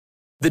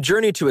The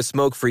journey to a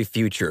smoke-free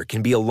future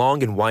can be a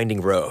long and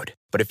winding road,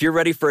 but if you're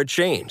ready for a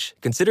change,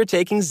 consider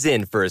taking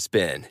Zyn for a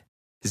spin.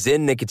 Zyn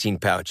nicotine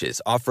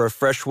pouches offer a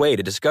fresh way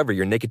to discover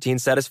your nicotine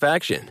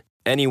satisfaction.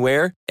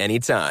 Anywhere,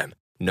 anytime.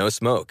 No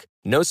smoke,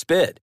 no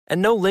spit,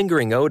 and no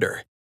lingering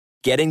odor.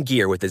 Get in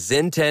gear with the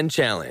Zyn 10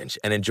 Challenge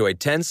and enjoy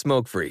 10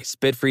 smoke-free,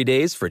 spit-free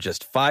days for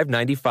just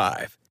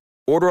 $5.95.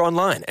 Order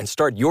online and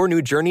start your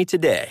new journey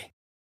today.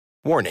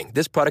 Warning,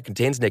 this product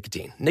contains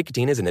nicotine.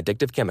 Nicotine is an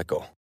addictive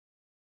chemical.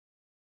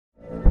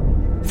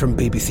 From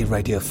BBC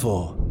Radio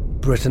 4,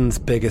 Britain's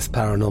biggest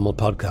paranormal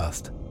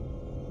podcast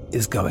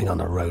is going on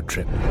a road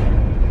trip.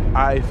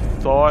 I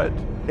thought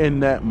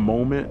in that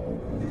moment,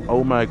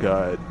 oh my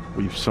God,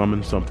 we've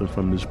summoned something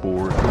from this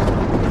board.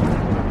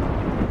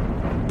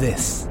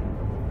 This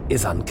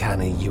is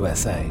Uncanny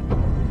USA.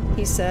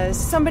 He says,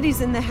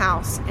 somebody's in the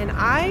house, and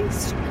I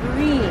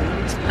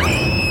screamed.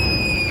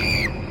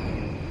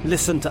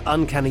 Listen to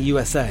Uncanny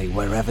USA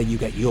wherever you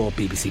get your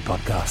BBC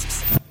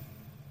podcasts,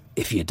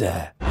 if you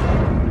dare.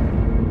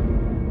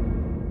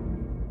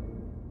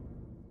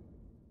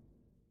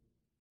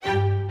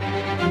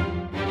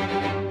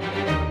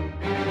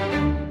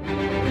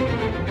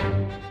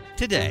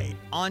 Today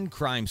on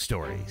Crime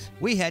Stories,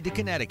 we head to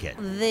Connecticut.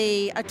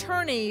 The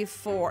attorney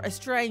for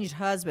estranged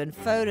husband,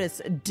 Fotis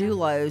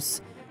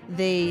Dulos,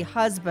 the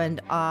husband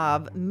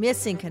of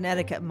missing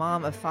Connecticut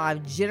mom of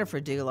 5,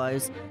 Jennifer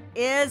Dulos,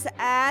 is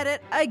at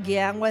it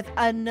again with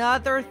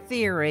another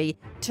theory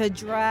to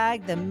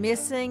drag the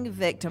missing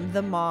victim,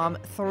 the mom,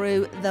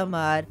 through the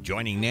mud.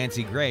 Joining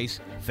Nancy Grace,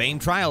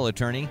 famed trial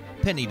attorney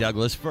Penny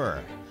Douglas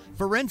Furr,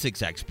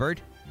 forensics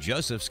expert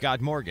Joseph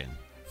Scott Morgan.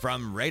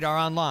 From Radar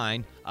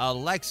Online,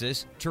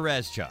 Alexis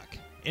Tereszczuk,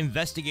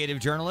 investigative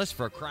journalist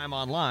for Crime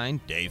Online,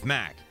 Dave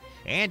Mack,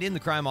 and in the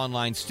Crime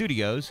Online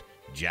studios,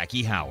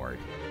 Jackie Howard.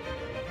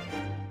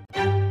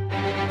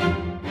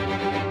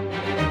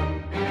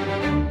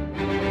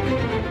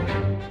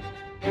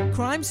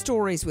 Crime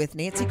Stories with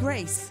Nancy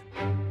Grace.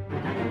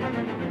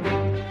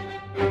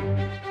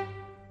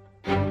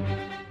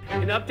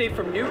 An update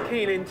from New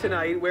Canaan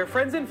tonight, where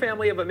friends and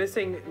family of a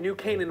missing New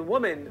Canaan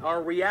woman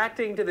are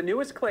reacting to the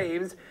newest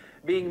claims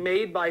being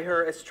made by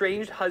her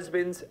estranged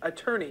husband's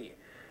attorney.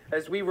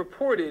 As we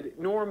reported,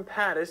 Norm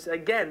Pattis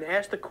again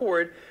asked the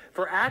court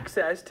for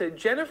access to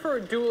Jennifer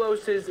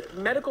Dulos'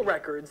 medical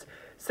records,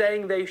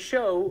 saying they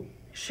show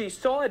she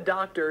saw a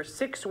doctor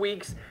 6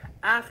 weeks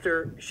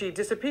after she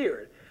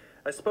disappeared.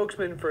 A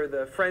spokesman for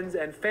the friends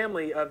and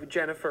family of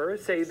Jennifer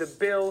say the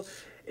bill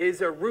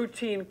is a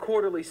routine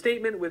quarterly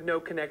statement with no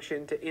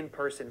connection to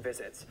in-person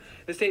visits.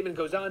 The statement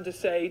goes on to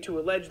say, to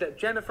allege that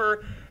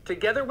Jennifer,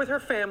 together with her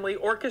family,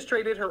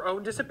 orchestrated her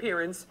own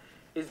disappearance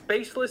is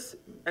baseless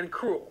and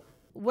cruel.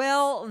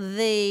 Well,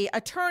 the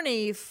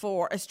attorney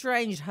for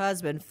estranged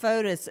husband,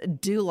 Fotis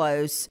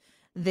Dulos,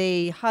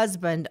 the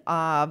husband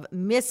of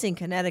missing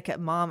Connecticut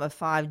mom of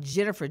 5,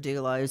 Jennifer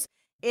Dulos,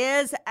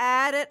 is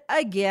at it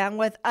again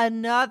with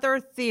another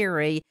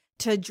theory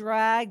to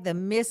drag the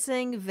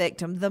missing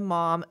victim, the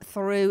mom,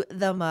 through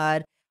the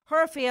mud.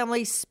 Her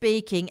family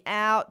speaking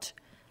out.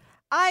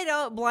 I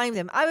don't blame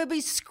them. I would be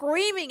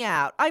screaming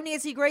out. I'm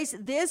Nancy Grace.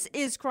 This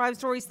is Crime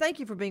Stories. Thank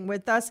you for being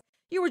with us.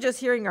 You were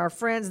just hearing our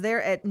friends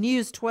there at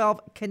News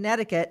 12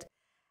 Connecticut.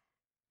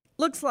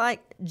 Looks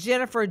like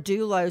Jennifer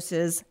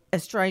Dulos'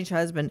 estranged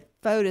husband,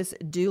 Fotis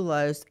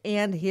Dulos,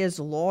 and his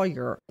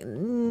lawyer,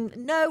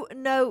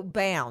 no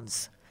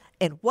bounds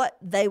in what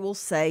they will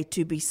say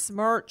to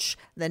besmirch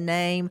the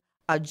name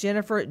of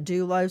Jennifer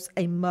Dulos,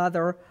 a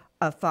mother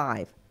of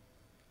 5.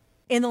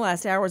 In the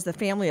last hours, the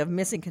family of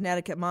missing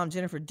Connecticut mom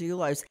Jennifer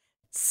Dulos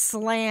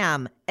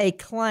slam a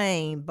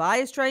claim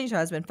by estranged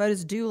husband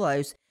Fotis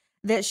Dulos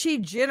that she,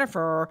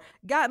 Jennifer,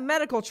 got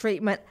medical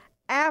treatment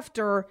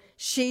after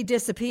she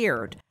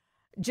disappeared.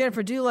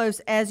 Jennifer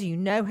Dulos, as you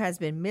know, has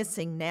been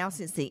missing now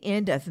since the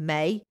end of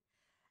May.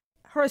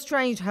 Her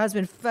estranged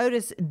husband,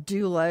 Fotis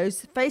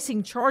Dulos,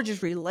 facing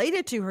charges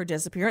related to her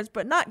disappearance,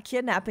 but not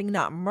kidnapping,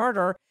 not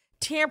murder,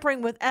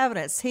 tampering with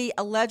evidence. He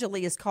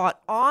allegedly is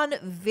caught on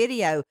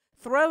video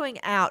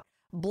throwing out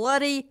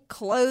bloody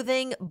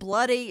clothing,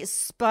 bloody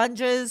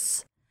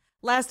sponges.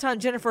 Last time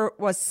Jennifer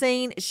was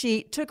seen,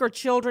 she took her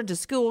children to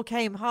school,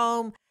 came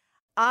home.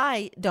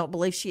 I don't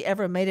believe she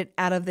ever made it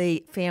out of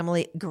the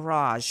family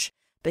garage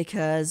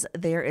because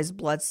there is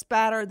blood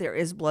spatter, there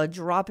is blood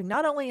dropping,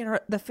 not only in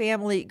the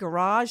family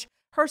garage,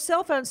 her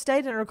cell phone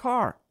stayed in her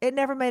car. It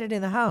never made it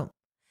in the home.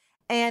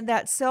 And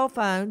that cell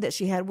phone that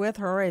she had with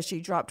her as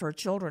she dropped her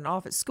children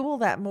off at school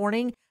that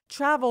morning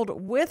traveled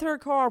with her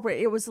car, where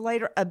it was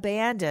later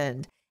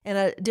abandoned in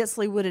a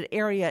densely wooded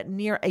area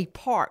near a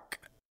park.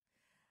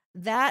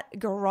 That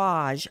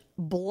garage,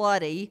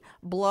 bloody,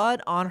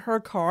 blood on her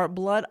car,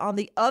 blood on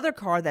the other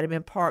car that had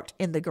been parked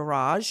in the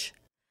garage,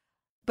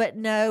 but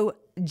no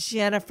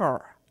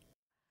Jennifer.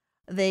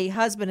 The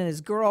husband and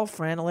his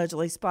girlfriend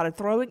allegedly spotted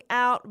throwing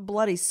out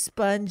bloody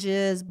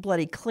sponges,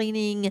 bloody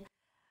cleaning,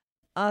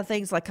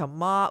 things like a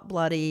mop,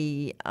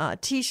 bloody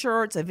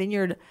T-shirts, a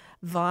Vineyard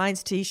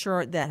Vines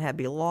T-shirt that had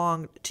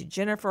belonged to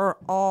Jennifer,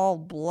 all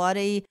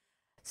bloody.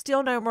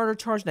 Still no murder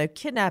charge, no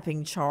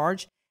kidnapping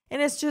charge.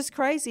 And it's just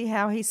crazy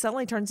how he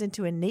suddenly turns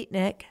into a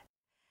neatnik,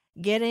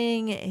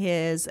 getting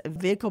his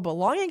vehicle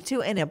belonging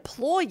to an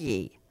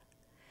employee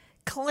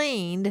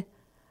cleaned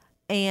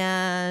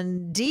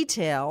and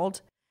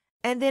detailed,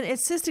 and then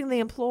insisting the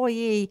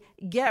employee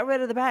get rid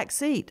of the back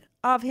seat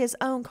of his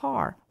own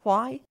car.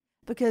 Why?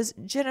 Because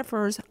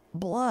Jennifer's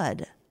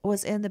blood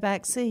was in the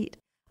back seat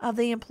of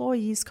the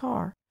employee's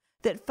car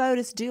that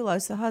Fotis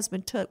Dulos, the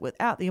husband, took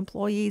without the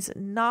employee's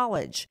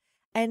knowledge.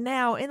 And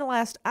now, in the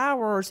last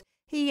hours,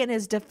 he and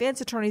his defense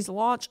attorneys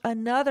launch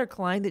another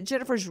claim that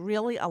Jennifer's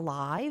really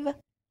alive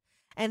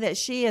and that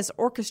she has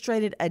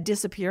orchestrated a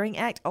disappearing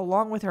act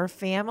along with her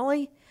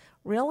family.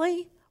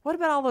 Really? What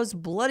about all those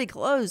bloody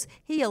clothes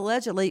he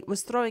allegedly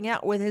was throwing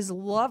out with his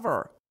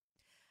lover?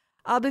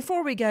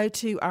 Before we go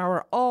to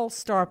our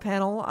all-star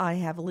panel, I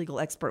have a legal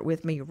expert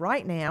with me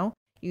right now.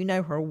 You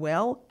know her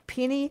well,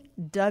 Penny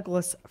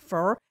Douglas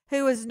Furr,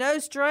 who is no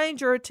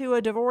stranger to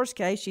a divorce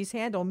case. She's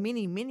handled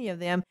many, many of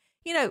them.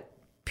 You know,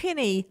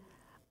 Penny,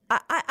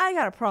 I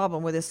got a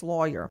problem with this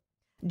lawyer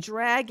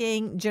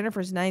dragging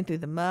Jennifer's name through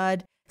the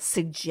mud,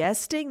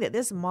 suggesting that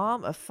this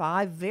mom of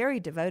five, very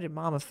devoted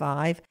mom of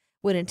five,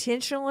 would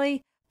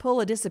intentionally pull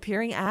a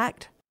disappearing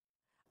act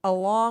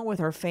along with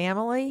her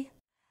family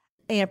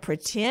and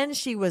pretend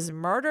she was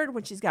murdered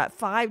when she's got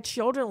 5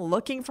 children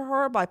looking for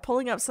her by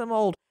pulling up some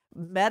old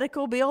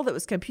medical bill that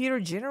was computer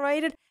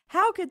generated.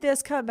 How could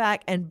this come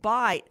back and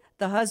bite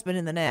the husband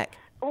in the neck?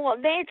 Well,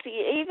 Nancy,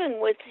 even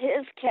with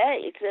his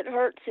case, it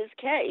hurts his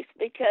case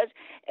because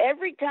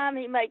every time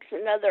he makes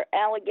another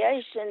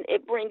allegation,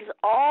 it brings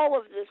all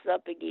of this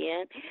up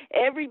again.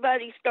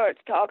 Everybody starts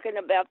talking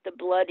about the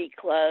bloody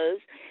clothes.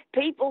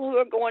 People who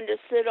are going to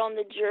sit on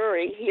the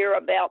jury hear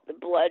about the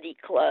bloody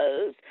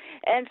clothes.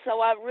 And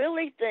so I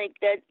really think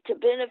that to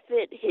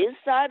benefit his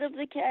side of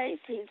the case,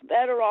 he's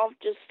better off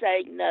just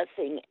saying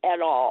nothing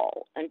at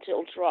all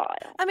until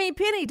trial. I mean,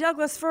 Penny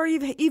Douglas Furr,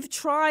 you've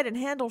tried and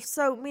handled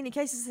so many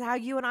cases. How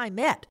you and I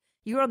met.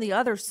 You were on the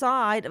other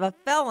side of a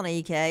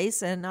felony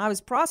case, and I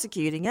was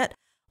prosecuting it.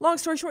 Long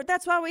story short,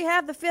 that's why we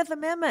have the Fifth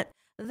Amendment.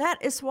 That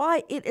is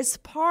why it is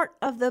part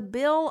of the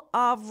Bill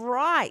of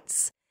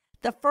Rights,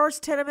 the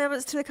first 10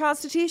 amendments to the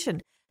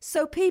Constitution.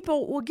 So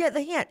people will get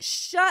the hint.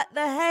 Shut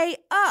the hay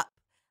up.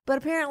 But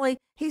apparently,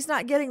 he's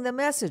not getting the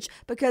message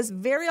because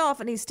very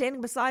often he's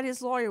standing beside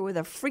his lawyer with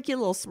a freaky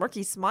little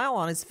smirky smile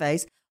on his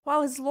face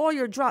while his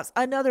lawyer drops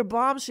another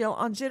bombshell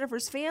on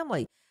Jennifer's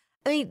family.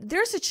 I mean,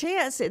 there's a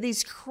chance that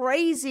these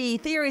crazy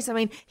theories, I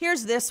mean,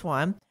 here's this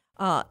one.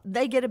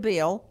 They get a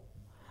bill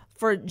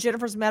for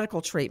Jennifer's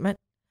medical treatment,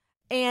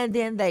 and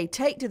then they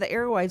take to the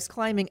airwaves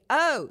claiming,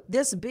 oh,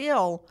 this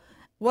bill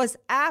was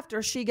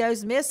after she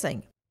goes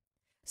missing.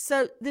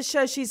 So this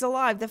shows she's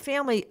alive. The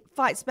family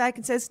fights back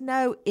and says,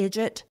 no,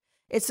 idiot.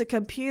 It's a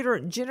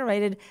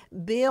computer-generated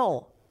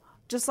bill,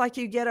 just like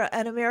you get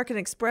an American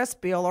Express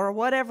bill or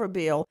whatever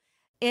bill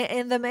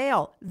in the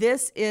mail.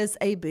 This is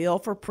a bill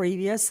for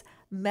previous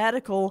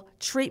medical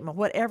treatment,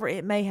 whatever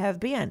it may have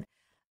been.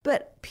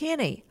 But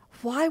Penny,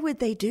 why would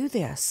they do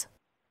this?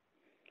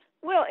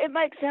 Well, it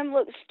makes him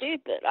look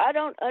stupid. I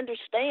don't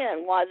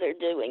understand why they're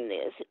doing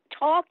this.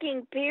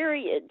 Talking,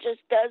 period, just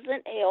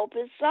doesn't help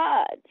his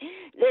side.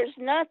 There's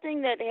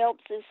nothing that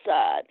helps his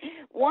side.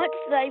 Once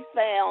they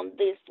found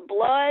this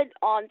blood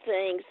on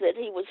things that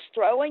he was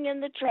throwing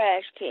in the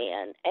trash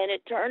can, and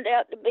it turned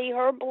out to be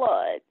her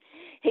blood,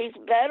 he's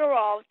better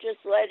off just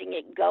letting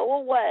it go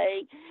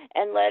away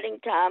and letting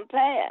time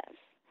pass.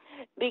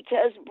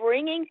 Because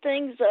bringing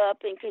things up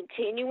and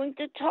continuing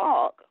to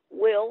talk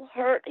will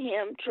hurt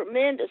him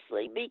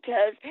tremendously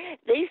because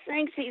these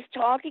things he's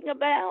talking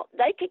about,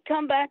 they could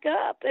come back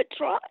up at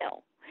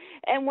trial.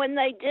 And when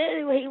they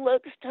do, he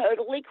looks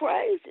totally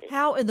crazy.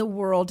 How in the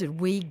world did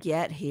we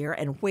get here,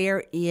 and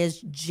where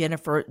is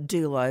Jennifer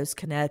Dulos,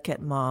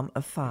 Connecticut mom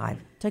of 5?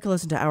 Take a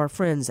listen to our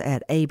friends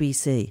at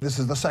ABC. This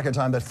is the second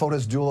time that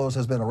Fotis Dulos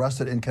has been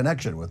arrested in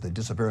connection with the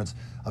disappearance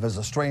of his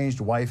estranged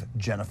wife,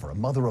 Jennifer, a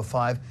mother of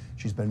 5.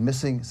 She's been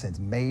missing since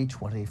May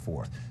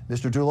 24th.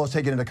 Mr. Dulos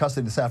taken into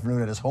custody this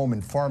afternoon at his home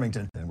in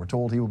Farmington, and we're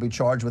told he will be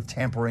charged with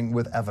tampering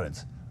with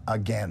evidence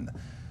again.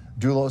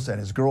 Dulos and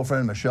his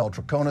girlfriend, Michelle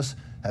Troconis,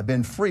 have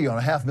been free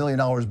on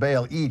 $500,000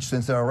 bail each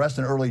since their arrest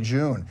in early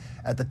June.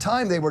 At the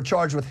time, they were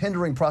charged with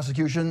hindering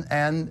prosecution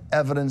and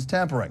evidence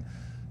tampering.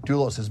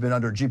 Dulos has been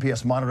under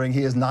GPS monitoring.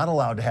 He is not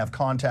allowed to have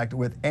contact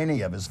with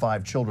any of his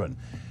 5 children.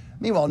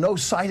 Meanwhile, no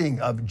sighting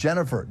of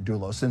Jennifer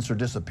Dulos since her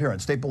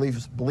disappearance. State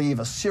police believe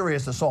a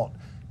serious assault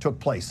took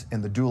place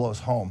in the Dulos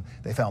home.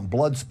 They found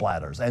blood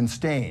splatters and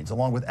stains,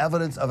 along with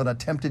evidence of an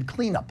attempted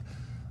cleanup.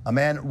 A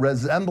man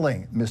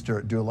resembling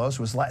Mr. Dulos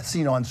was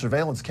seen on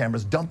surveillance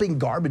cameras dumping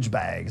garbage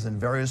bags in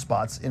various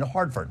spots in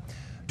Hartford.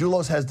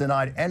 Dulos has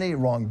denied any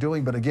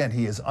wrongdoing, but again,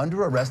 he is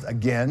under arrest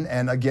again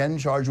and again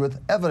charged with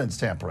evidence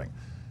tampering.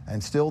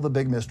 And still the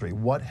big mystery,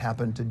 what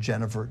happened to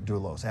Jennifer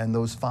Dulos and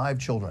those 5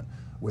 children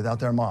without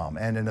their mom,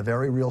 and in a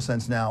very real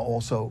sense now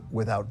also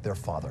without their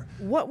father?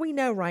 What we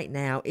know right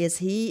now is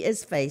he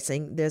is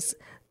facing this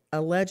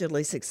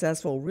allegedly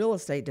successful real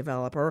estate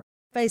developer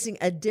facing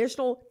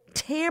additional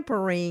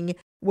tampering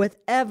with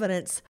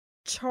evidence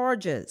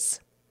charges.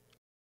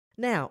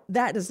 Now,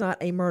 that does not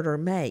a murder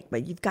make,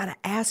 but you've got to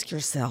ask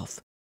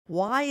yourself,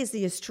 why is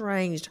the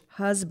estranged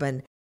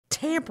husband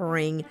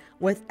tampering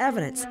with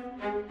evidence?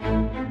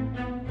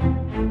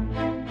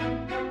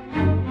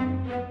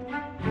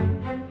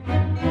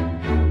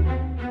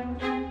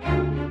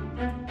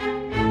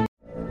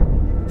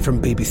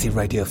 From BBC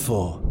Radio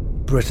 4,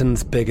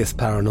 Britain's biggest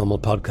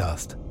paranormal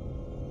podcast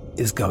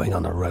is going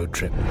on a road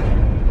trip.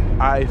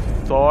 I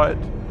thought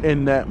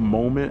in that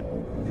moment,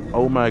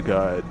 oh my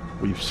God,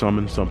 we've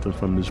summoned something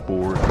from this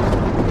board.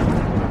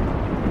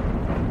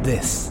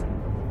 This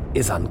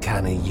is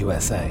Uncanny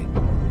USA.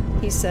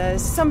 He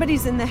says,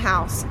 somebody's in the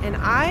house, and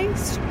I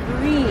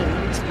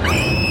screamed.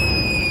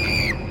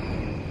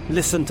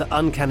 Listen to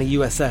Uncanny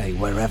USA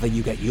wherever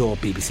you get your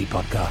BBC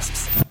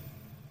podcasts,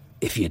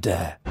 if you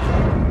dare.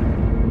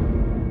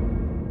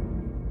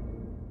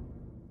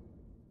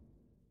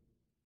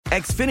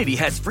 Xfinity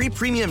has free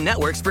premium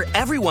networks for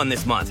everyone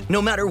this month,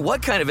 no matter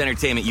what kind of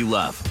entertainment you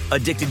love.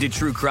 Addicted to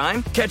true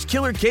crime? Catch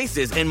killer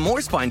cases and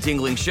more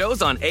spine-tingling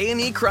shows on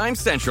A&E Crime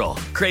Central.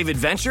 Crave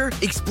adventure?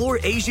 Explore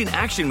Asian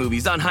action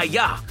movies on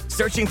Hi-YAH.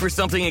 Searching for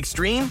something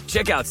extreme?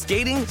 Check out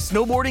skating,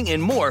 snowboarding,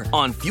 and more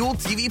on Fuel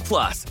TV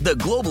Plus, the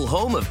global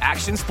home of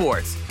action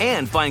sports.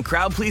 And find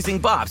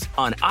crowd-pleasing bops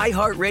on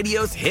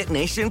iHeartRadio's Hit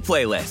Nation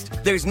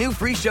playlist. There's new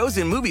free shows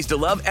and movies to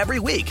love every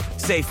week.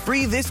 Say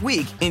free this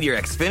week in your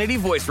Xfinity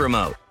voice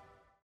remote.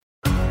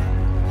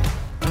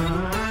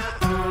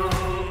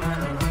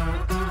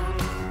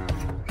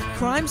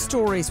 Crime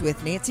Stories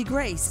with Nancy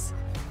Grace.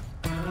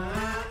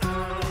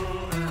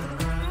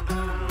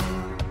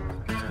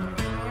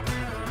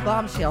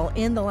 Bombshell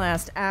in the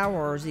last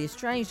hours, the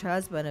estranged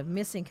husband of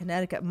missing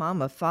Connecticut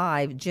mom of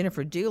 5,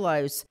 Jennifer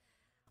Dulos,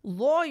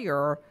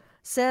 lawyer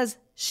says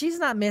she's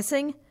not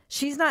missing,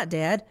 she's not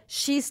dead,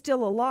 she's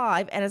still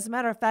alive, and as a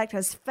matter of fact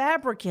has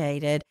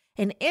fabricated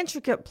an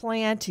intricate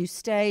plan to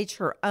stage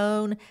her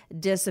own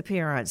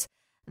disappearance.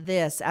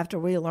 This after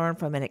we learned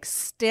from an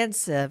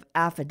extensive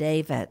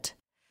affidavit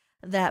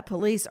that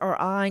police are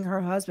eyeing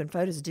her husband,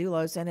 Fotis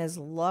Dulos, and his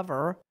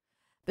lover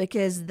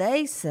because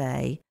they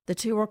say the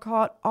two were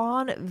caught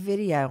on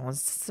video, on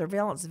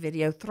surveillance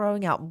video,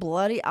 throwing out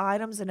bloody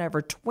items in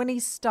over 20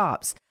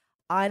 stops,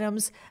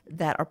 items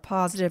that are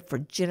positive for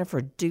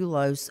Jennifer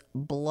Dulos'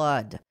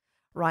 blood.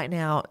 Right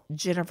now,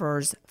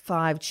 Jennifer's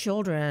 5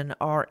 children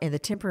are in the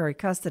temporary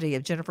custody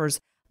of Jennifer's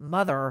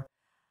mother.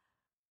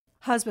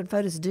 Husband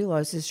Fotis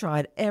Dulos has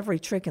tried every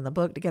trick in the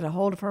book to get a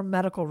hold of her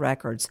medical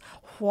records.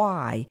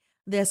 Why?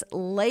 This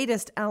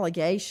latest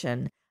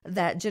allegation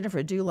that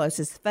Jennifer Dulos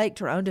has faked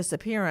her own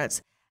disappearance,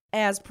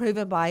 as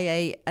proven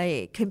by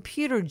a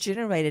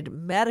computer-generated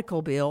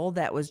medical bill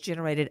that was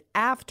generated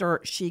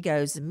after she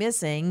goes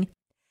missing.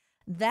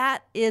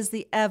 That is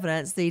the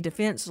evidence the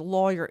defense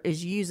lawyer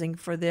is using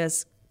for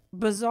this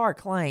bizarre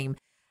claim.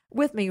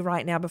 With me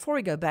right now, before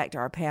we go back to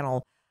our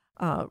panel,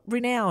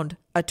 renowned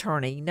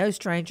attorney, no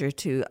stranger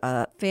to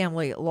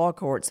family law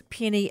courts,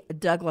 Penny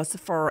Douglas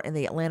Furr in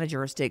the Atlanta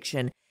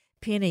jurisdiction.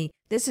 Penny,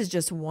 this is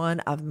just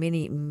one of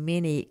many,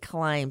 many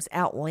claims,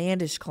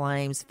 outlandish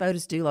claims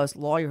Fotis Dulos'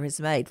 lawyer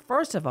has made.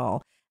 First of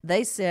all,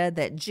 they said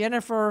that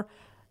Jennifer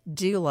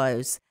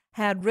Dulos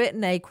had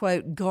written a,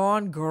 quote,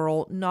 Gone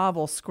Girl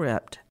novel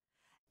script,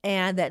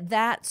 and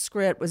that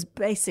script was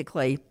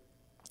basically,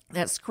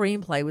 that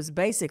screenplay was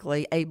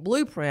basically a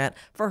blueprint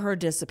for her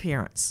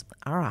disappearance.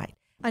 All right.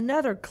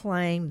 Another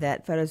claim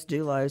that Fotis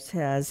Dulos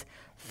has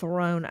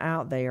thrown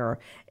out there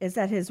is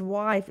that his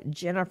wife,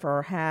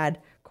 Jennifer, had,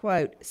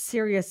 quote,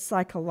 serious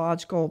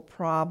psychological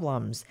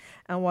problems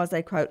and was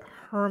a, quote,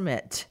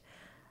 hermit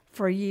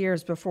for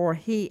years before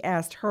he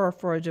asked her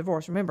for a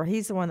divorce. Remember,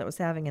 he's the one that was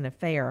having an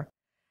affair.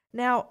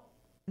 Now,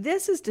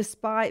 this is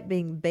despite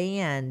being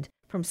banned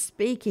from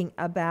speaking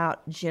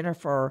about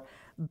Jennifer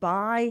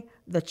by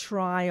the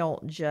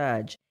trial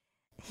judge.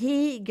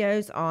 He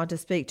goes on to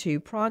speak to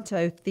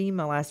Pronto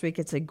Thema last week.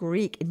 It's a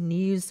Greek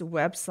news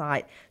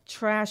website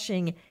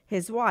trashing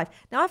his wife.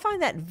 Now, I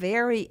find that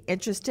very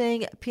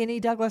interesting, Penny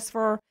Douglas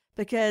Furr,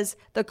 because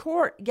the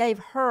court gave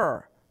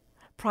her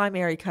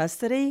primary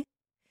custody.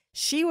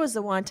 She was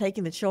the one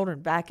taking the children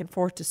back and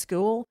forth to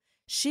school.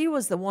 She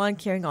was the one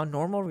carrying on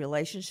normal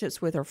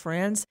relationships with her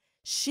friends.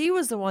 She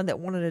was the one that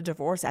wanted a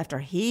divorce after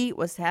he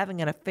was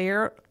having an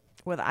affair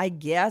with, I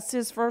guess,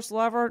 his first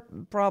lover.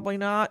 Probably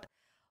not.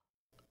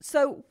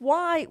 So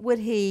why would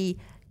he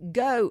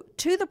go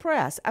to the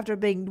press after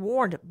being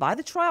warned by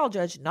the trial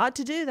judge not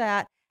to do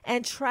that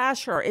and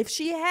trash her? If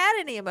she had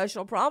any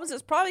emotional problems,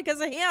 it's probably because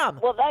of him.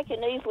 Well, that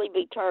can easily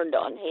be turned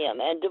on him,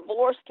 and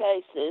divorce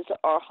cases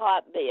are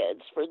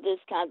hotbeds for this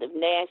kind of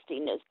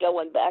nastiness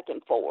going back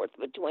and forth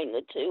between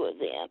the two of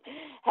them.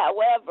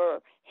 However,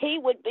 he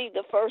would be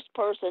the first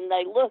person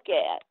they look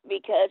at,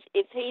 because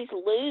if he's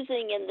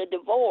losing in the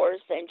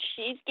divorce and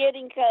she's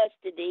getting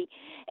custody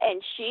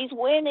and she's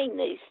winning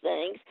these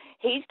things,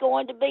 he's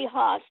going to be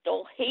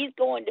hostile, he's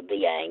going to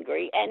be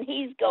angry, and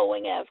he's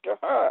going after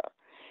her.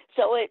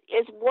 So it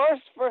is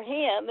worse for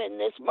him in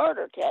this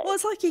murder case. Well,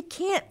 it's like he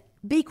can't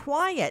be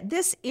quiet.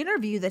 This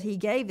interview that he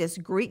gave this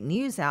Greek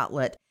news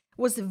outlet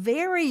was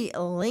very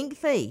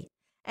lengthy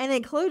and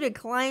included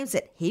claims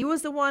that he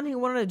was the one who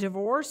wanted a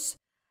divorce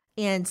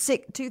in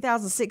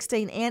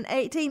 2016 and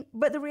 18.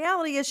 But the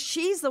reality is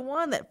she's the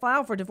one that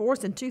filed for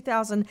divorce in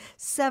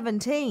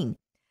 2017.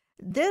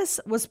 This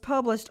was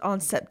published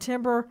on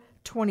September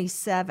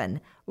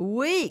 27,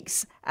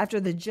 weeks after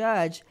the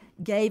judge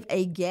gave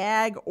a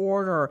gag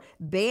order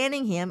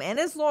banning him and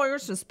his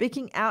lawyers from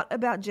speaking out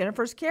about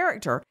Jennifer's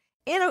character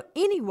in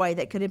any way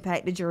that could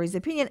impact the jury's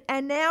opinion.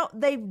 And now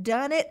they've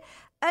done it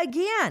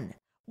again.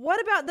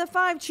 What about the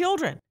 5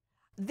 children?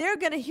 They're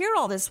going to hear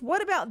all this.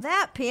 What about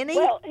that, Penny?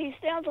 Well, he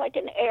sounds like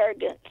an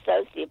arrogant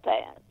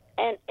sociopath.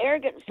 An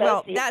arrogant sociopath.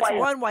 Well, that's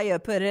one way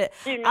of putting it.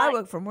 I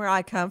look from where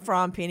I come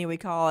from, Penny, we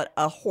call it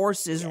a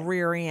horse's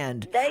rear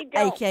end,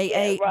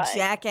 a.k.a.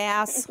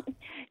 jackass.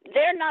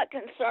 They're not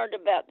concerned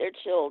about their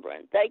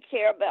children. They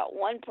care about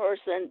one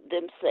person,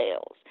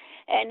 themselves.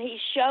 And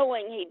he's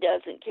showing he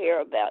doesn't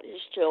care about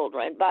his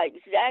children by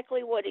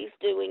exactly what he's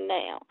doing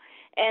now.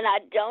 And I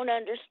don't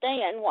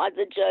understand why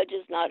the judge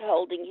is not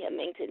holding him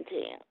in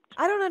contempt.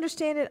 I don't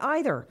understand it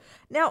either.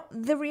 Now,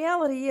 the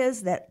reality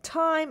is that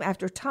time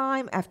after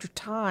time after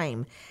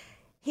time,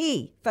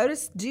 he,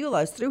 Fotis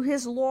Doulos, through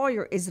his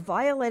lawyer, is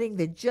violating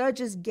the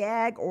judge's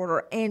gag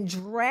order and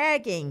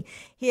dragging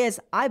his,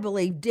 I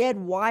believe, dead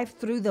wife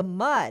through the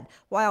mud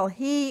while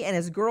he and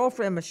his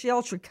girlfriend,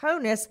 Michelle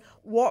Troconis,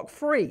 walk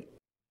free.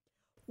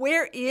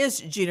 Where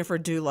is Jennifer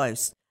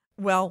Doulos?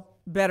 Well,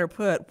 better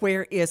put,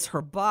 where is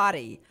her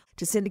body?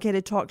 To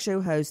syndicated talk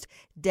show host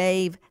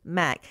Dave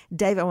Mack.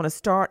 Dave, I want to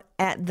start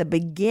at the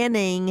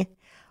beginning.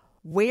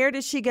 Where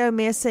did she go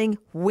missing?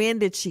 When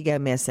did she go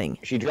missing?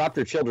 She dropped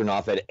her children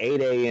off at 8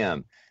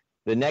 a.m.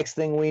 The next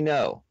thing we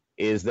know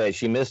is that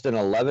she missed an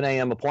 11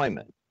 a.m.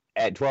 appointment.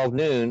 At 12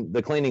 noon,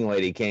 the cleaning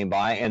lady came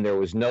by and there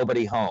was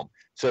nobody home.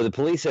 So the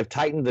police have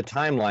tightened the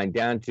timeline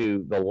down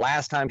to the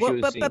last time she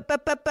was seen.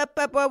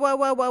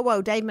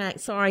 Whoa, Dave Mack,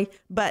 sorry,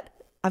 but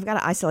I've got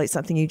to isolate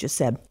something you just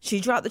said. She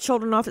dropped the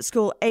children off at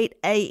school 8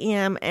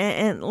 a.m.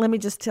 And let me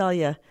just tell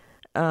you,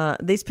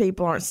 these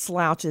people aren't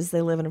slouches.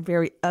 They live in a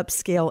very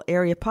upscale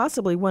area,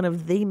 possibly one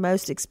of the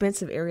most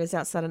expensive areas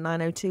outside of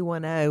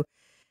 90210.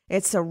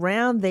 It's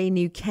around the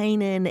New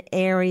Canaan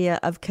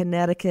area of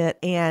Connecticut.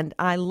 And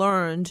I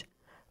learned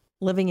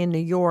living in New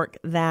York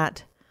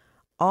that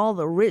all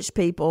the rich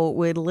people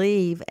would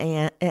leave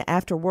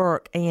after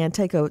work and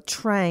take a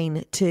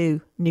train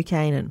to New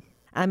Canaan.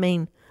 I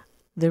mean,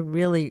 they're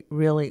really,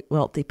 really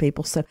wealthy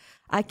people. So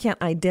I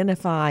can't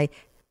identify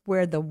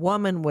where the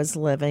woman was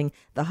living.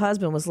 The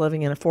husband was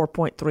living in a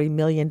 $4.3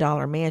 million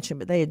mansion,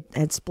 but they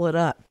had split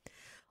up.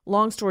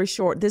 Long story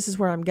short, this is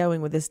where I'm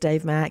going with this,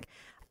 Dave Mack.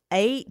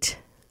 8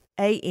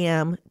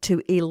 a.m.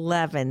 to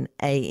 11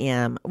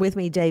 a.m. With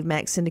me, Dave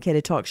Mack,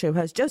 syndicated talk show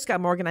host. Joe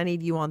Scott Morgan, I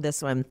need you on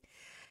this one.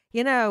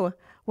 You know,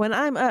 when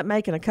I'm up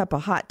making a cup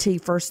of hot tea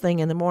first thing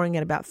in the morning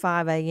at about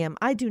 5 a.m.,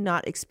 I do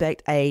not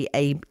expect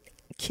a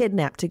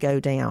kidnap to go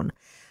down.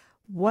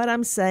 What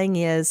I'm saying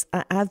is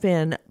I've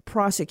been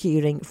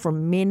prosecuting for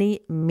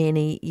many,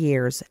 many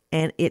years,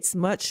 and it's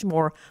much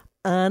more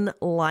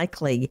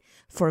unlikely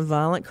for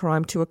violent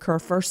crime to occur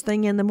first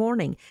thing in the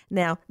morning.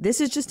 Now,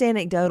 this is just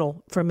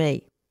anecdotal for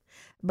me,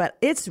 but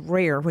it's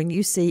rare when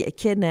you see a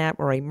kidnap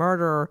or a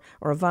murder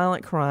or a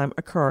violent crime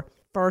occur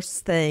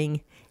first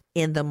thing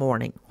in the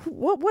morning.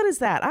 What is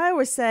that? I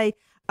always say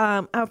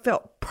I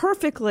felt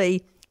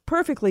perfectly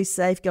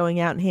safe going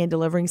out and hand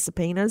delivering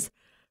subpoenas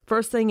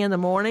first thing in the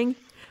morning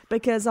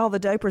because all the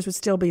dopers would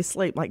still be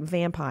asleep like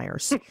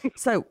vampires.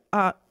 So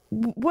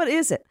what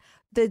is it?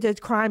 The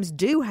crimes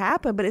do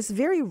happen, but it's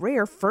very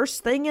rare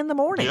first thing in the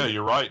morning. Yeah,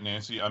 you're right,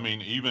 Nancy. I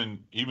mean,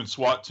 even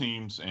SWAT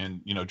teams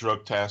and,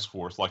 drug task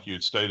force, like you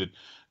had stated,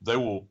 they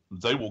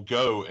will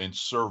go and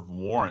serve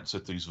warrants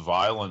at these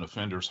violent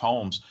offenders'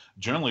 homes,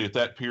 generally at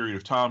that period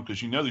of time, because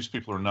these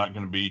people are not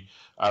going to be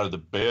out of the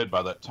bed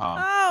by that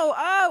time.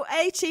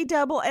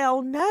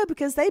 HELL, no,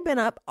 because they've been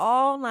up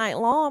all night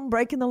long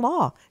breaking the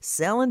law,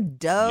 selling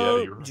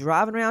dope, right,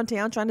 driving around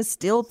town trying to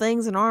steal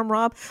things and arm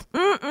rob.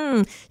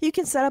 You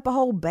can set up a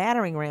whole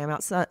battering ram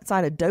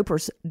outside a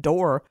doper's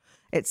door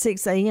at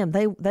 6 a.m.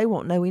 They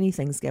won't know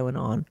anything's going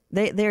on.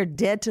 They're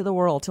dead to the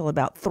world till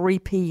about 3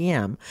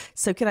 p.m.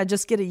 So can I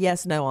just get a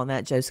yes, no on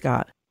that, Joe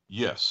Scott?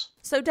 Yes.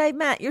 So Dave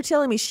Matt, you're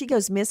telling me she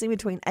goes missing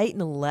between 8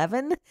 and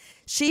 11?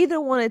 She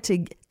either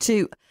wanted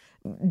to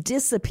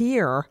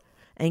disappear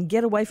and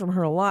get away from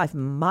her life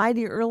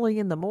mighty early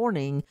in the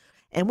morning,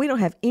 and we don't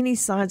have any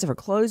signs of her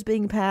clothes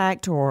being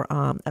packed or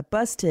a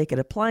bus ticket,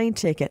 a plane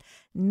ticket,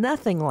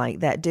 nothing like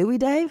that, do we,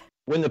 Dave?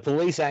 When the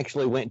police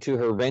actually went to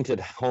her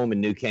rented home in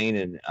New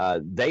Canaan,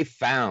 they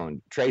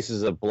found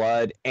traces of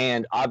blood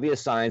and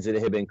obvious signs that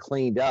it had been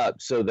cleaned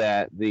up so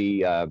that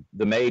the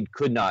maid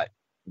could not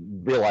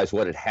realize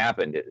what had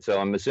happened. So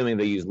I'm assuming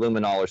they used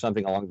luminol or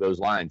something along those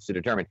lines to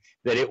determine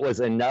that it was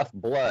enough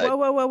blood.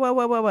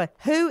 Whoa.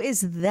 Who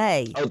is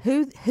they? Oh,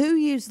 who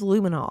used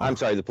luminol? I'm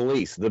sorry, the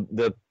police.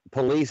 The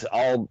police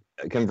all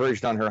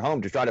converged on her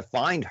home to try to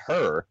find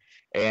her.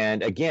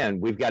 And again,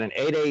 we've got an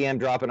 8 a.m.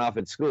 dropping off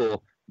at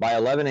school. By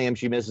 11 a.m.,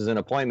 she misses an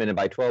appointment. And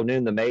by 12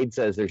 noon, the maid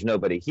says there's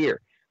nobody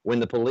here. When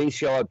the police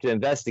show up to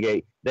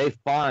investigate, they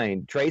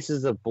find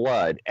traces of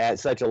blood at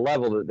such a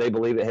level that they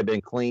believe it had been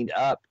cleaned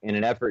up in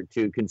an effort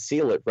to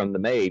conceal it from the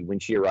maid when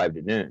she arrived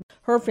at noon.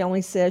 Her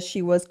family says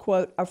she was,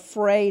 quote,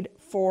 afraid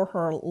for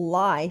her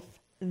life.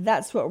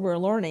 That's what we're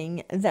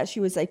learning, that she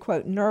was a,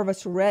 quote,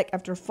 nervous wreck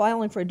after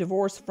filing for a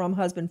divorce from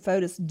husband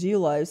Fotis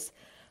Dulos,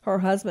 her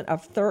husband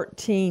of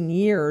 13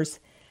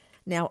 years.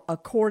 Now,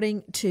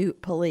 according to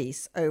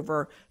police,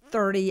 over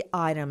 30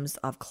 items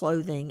of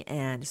clothing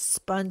and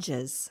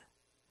sponges,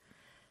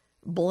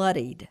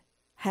 bloodied,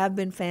 have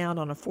been found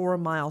on a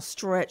 4-mile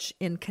stretch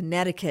in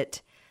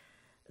Connecticut.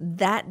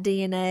 That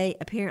DNA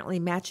apparently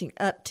matching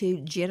up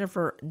to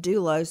Jennifer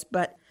Dulos,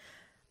 but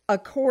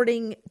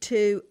according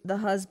to the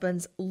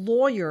husband's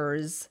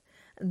lawyers,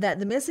 that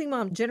the missing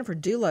mom, Jennifer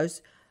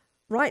Dulos,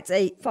 writes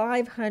a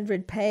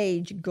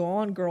 500-page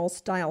Gone Girl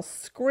style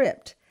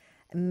script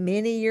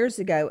many years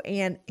ago,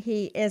 and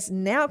he is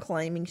now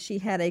claiming she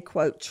had a,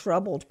 quote,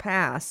 troubled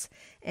past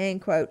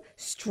and, quote,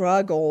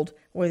 struggled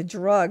with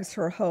drugs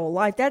her whole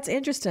life. That's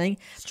interesting.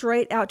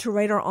 Straight out to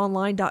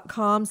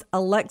RadarOnline.com's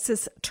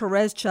Alexis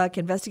Tereszczuk,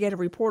 investigative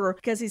reporter,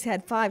 because he's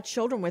had 5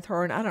 children with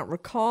her, and I don't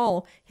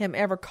recall him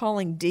ever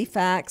calling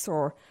defects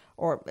or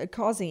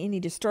causing any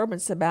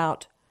disturbance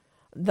about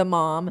the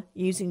mom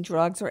using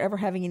drugs or ever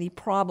having any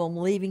problem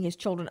leaving his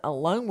children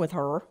alone with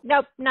her.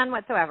 Nope, none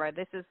whatsoever.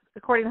 This is,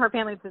 according to her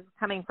family, this is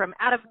coming from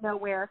out of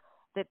nowhere,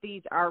 that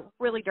these are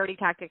really dirty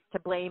tactics to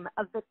blame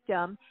a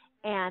victim,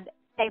 and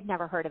they've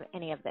never heard of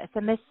any of this.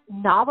 And this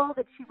novel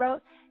that she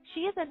wrote,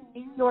 she is a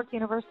New York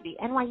University,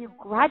 NYU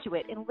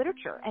graduate in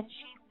literature, and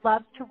she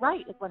loves to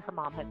write, is what her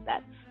mom has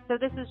said. So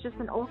this is just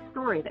an old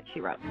story that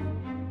she wrote.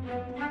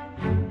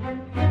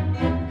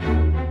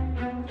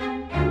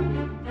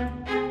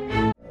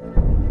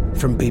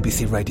 From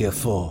BBC Radio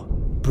 4,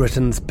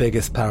 Britain's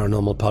biggest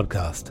paranormal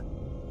podcast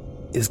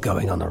is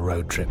going on a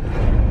road trip.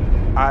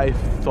 I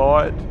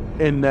thought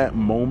in that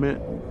moment,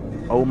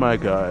 oh my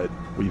God,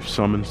 we've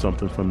summoned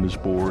something from this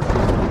board.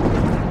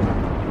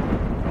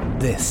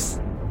 This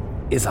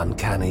is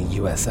Uncanny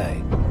USA.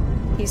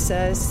 He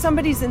says,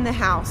 somebody's in the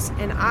house,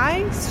 and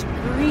I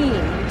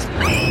screamed.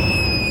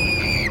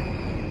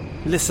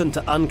 Listen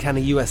to Uncanny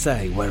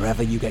USA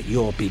wherever you get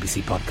your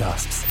BBC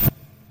podcasts,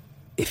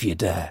 if you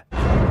dare.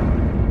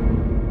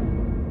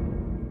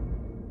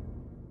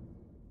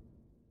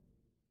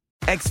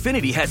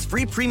 Xfinity has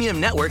free premium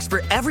networks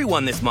for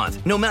everyone this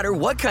month, no matter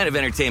what kind of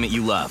entertainment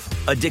you love.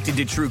 Addicted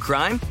to true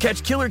crime?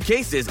 Catch killer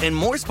cases and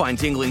more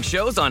spine-tingling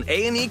shows on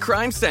A&E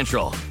Crime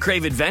Central.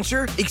 Crave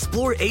adventure?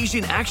 Explore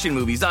Asian action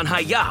movies on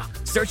Hi-YAH.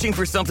 Searching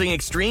for something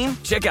extreme?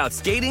 Check out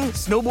skating,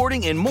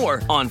 snowboarding, and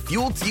more on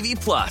Fuel TV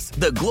Plus,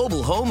 the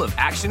global home of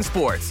action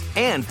sports.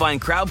 And find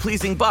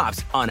crowd-pleasing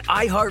bops on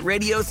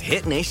iHeartRadio's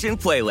Hit Nation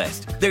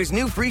playlist. There's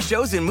new free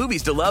shows and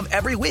movies to love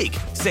every week.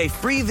 Say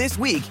free this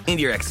week in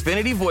your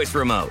Xfinity voice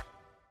remote.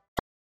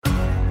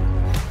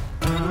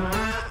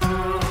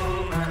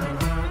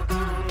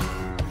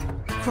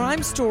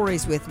 Crime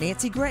Stories with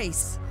Nancy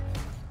Grace.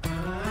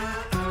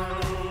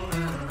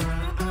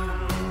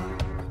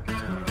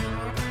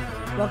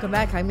 Welcome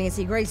back. I'm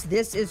Nancy Grace.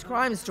 This is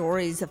Crime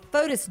Stories.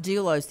 Fotis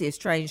Dulos, the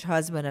estranged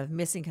husband of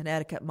missing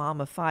Connecticut mom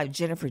of 5,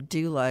 Jennifer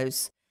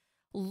Dulos,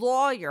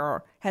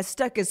 lawyer, has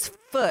stuck his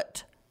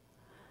foot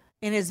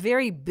in his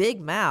very big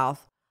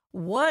mouth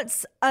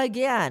once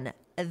again,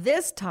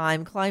 this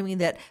time claiming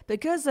that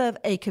because of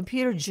a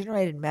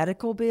computer-generated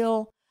medical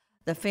bill,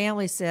 the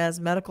family says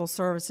medical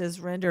services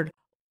rendered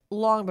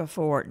long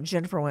before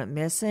Jennifer went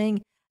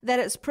missing, that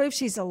it's proof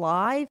she's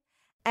alive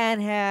and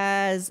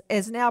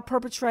is now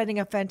perpetrating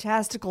a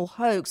fantastical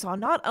hoax on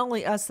not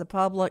only us, the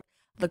public,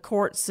 the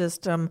court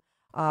system,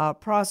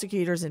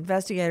 prosecutors,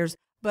 investigators,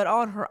 but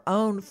on her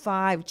own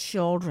 5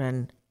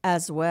 children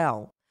as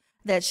well.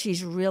 That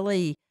she's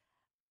really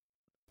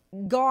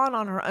gone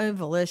on her own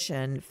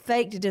volition,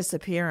 faked a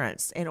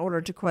disappearance in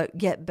order to, quote,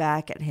 get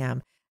back at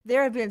him.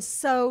 There have been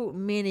so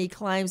many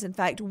claims. In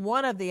fact,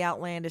 one of the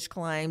outlandish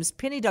claims,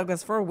 Penny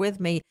Douglas Furr with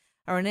me,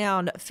 a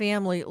renowned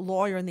family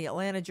lawyer in the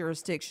Atlanta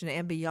jurisdiction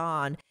and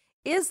beyond,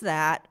 is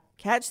that,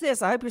 catch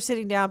this, I hope you're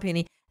sitting down,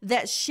 Penny,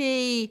 that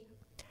she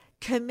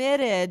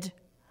committed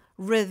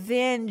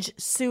revenge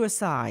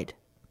suicide.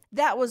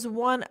 That was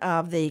one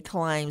of the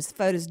claims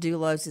Fotis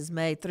Dulos has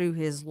made through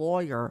his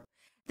lawyer,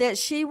 that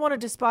she wanted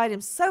to spite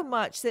him so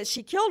much that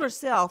she killed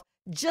herself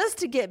just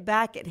to get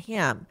back at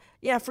him.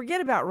 Yeah, forget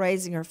about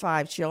raising her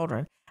 5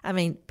 children. I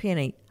mean,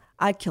 Penny,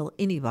 I'd kill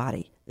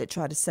anybody that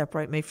tried to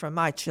separate me from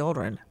my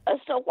children.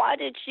 So why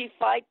did she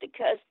fight the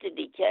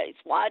custody case?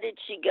 Why did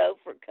she go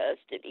for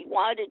custody?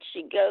 Why did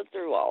she go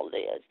through all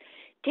this?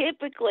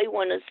 Typically,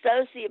 when a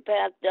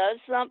sociopath does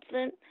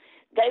something,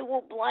 they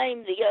will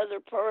blame the other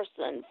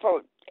person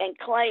for and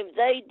claim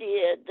they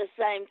did the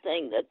same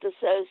thing that the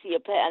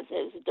sociopath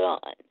has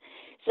done.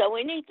 So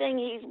anything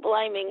he's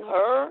blaming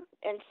her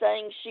and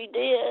saying she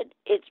did,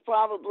 it's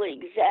probably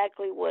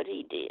exactly what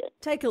he did.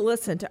 Take a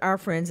listen to our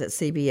friends at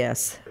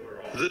CBS.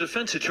 The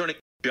defense attorney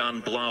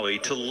John Blowy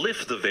to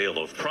lift the veil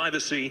of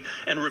privacy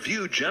and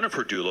review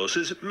Jennifer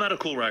Dulos'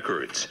 medical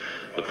records.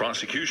 The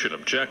prosecution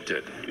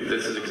objected.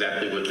 This is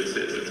exactly what this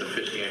is. It's a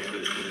fishing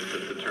expedition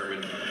to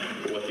determine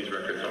what these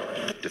records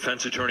are.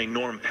 Defense attorney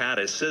Norm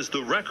Pattis says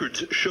the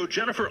records show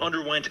Jennifer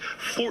underwent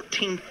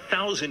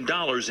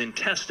 $14,000 in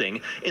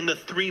testing in the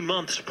 3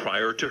 months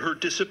prior to her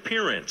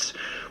disappearance,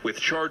 with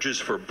charges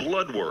for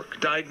blood work,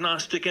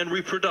 diagnostic, and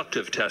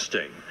reproductive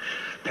testing.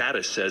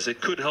 Pattis says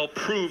it could help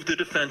prove the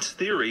defense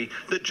theory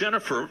that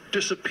Jennifer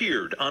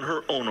disappeared on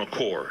her own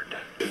accord.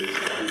 Ms.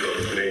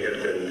 Dulos may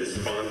have been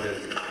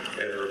despondent at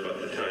her about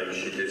the time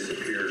she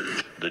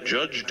disappeared. The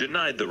judge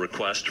denied the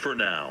request for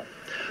now.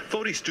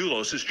 Fotis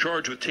Dulos is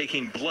charged with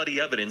taking bloody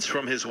evidence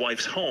from his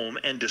wife's home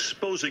and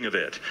disposing of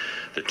it.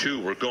 The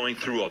two were going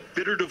through a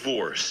bitter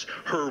divorce.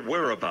 Her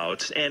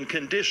whereabouts and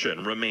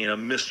condition remain a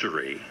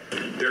mystery.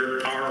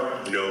 There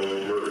are no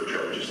murder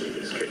charges in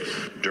this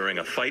case. During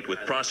a fight with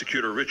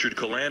prosecutor Richard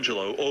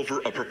Colangelo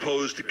over a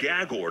proposed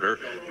gag order,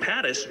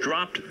 Pattis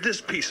dropped this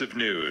piece of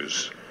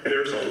news.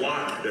 There's a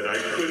lot that I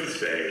could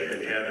say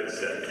and haven't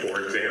said.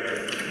 For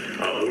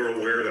example, we're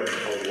aware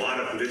of a lot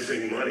of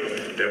missing money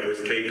that was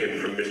taken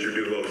from Mr.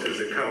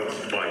 Dulos'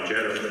 accounts by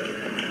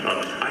Jennifer.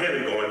 I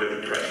haven't gone to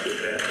the press with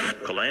that.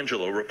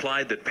 Colangelo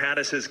replied that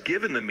Pattis has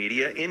given the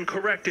media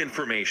incorrect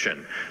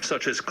information,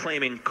 such as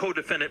claiming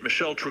co-defendant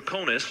Michelle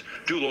Troconis,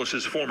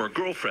 Dulos' former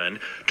girlfriend,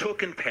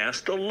 took and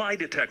passed a lie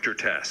detector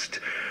test.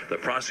 The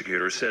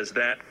prosecutor says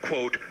that,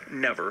 quote,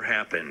 never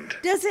happened.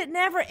 Does it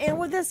never end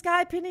with this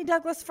guy, Penny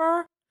Douglas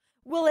Fur?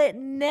 Will it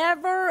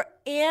never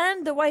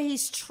end the way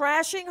he's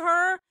trashing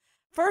her?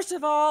 First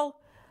of all,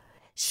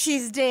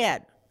 she's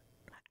dead.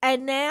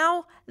 And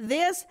now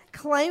this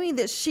claiming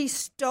that she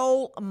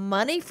stole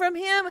money from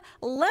him.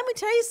 Let me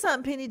tell you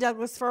something, Penny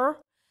Douglas Fur.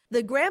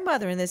 The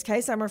grandmother in this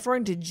case, I'm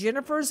referring to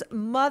Jennifer's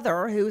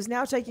mother, who is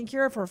now taking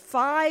care of her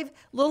 5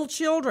 little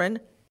children,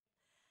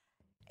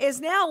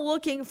 is now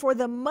looking for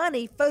the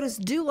money Fotis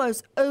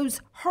Dulos owes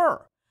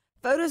her.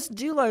 Fotis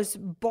Dulos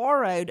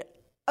borrowed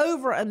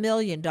over $1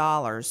 million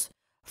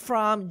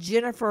from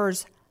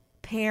Jennifer's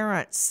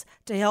parents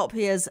to help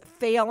his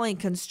failing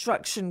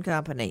construction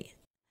company.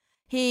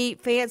 He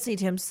fancied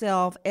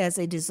himself as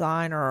a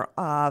designer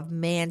of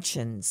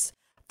mansions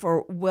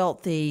for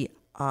wealthy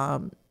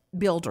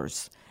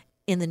builders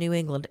in the New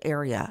England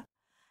area.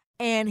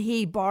 And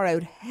he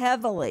borrowed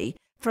heavily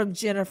from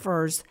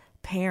Jennifer's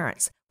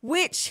parents,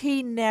 which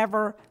he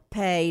never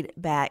paid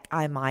back,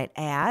 I might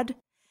add.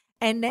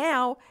 And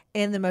now,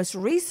 in the most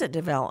recent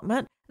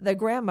development, the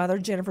grandmother,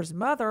 Jennifer's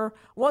mother,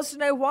 wants to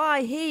know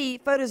why he,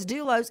 Fotis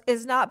Dulos,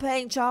 is not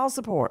paying child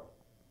support.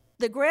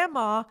 The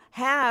grandma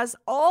has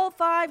all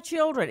 5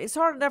 children. It's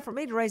hard enough for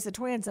me to raise the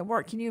twins and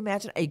work. Can you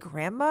imagine a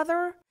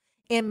grandmother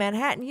in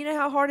Manhattan? You know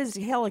how hard it is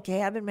to hail a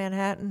cab in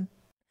Manhattan?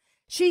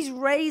 She's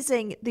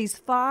raising these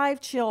 5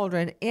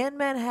 children in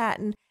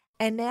Manhattan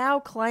and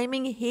now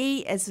claiming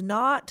he is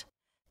not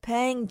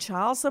paying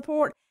child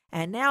support.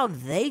 And now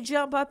they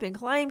jump up and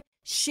claim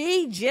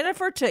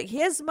Jennifer, took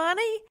his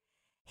money.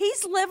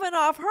 He's living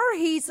off her.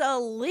 He's a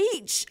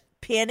leech,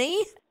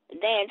 Penny.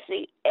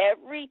 Nancy,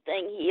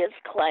 everything he is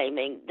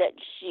claiming that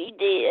she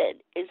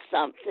did is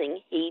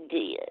something he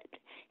did.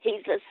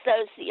 He's a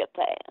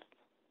sociopath.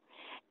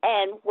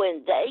 And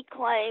when they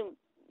claim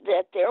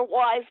that their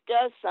wife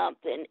does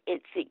something,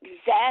 it's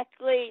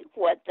exactly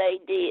what they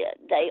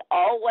did. They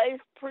always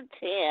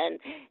pretend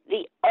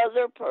the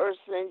other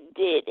person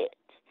did it.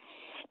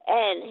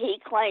 And he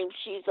claims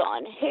she's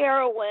on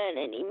heroin,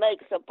 and he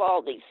makes up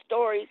all these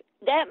stories.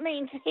 That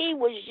means he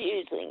was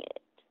using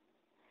it.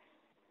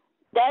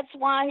 That's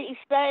why he's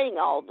saying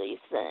all these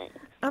things.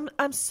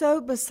 I'm so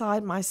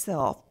beside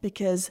myself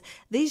because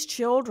these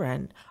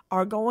children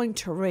are going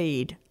to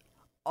read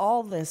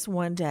all this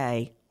one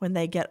day when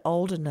they get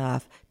old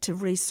enough to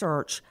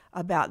research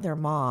about their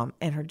mom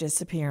and her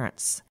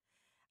disappearance.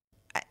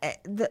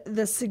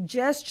 The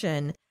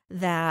suggestion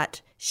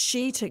that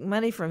she took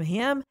money from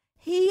him,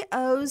 he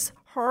owes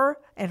her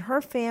and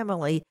her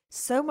family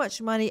so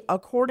much money,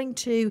 according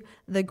to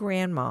the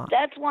grandma.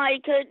 That's why he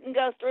couldn't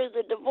go through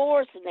the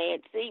divorce,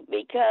 Nancy,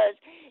 because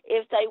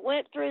if they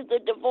went through the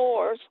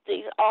divorce,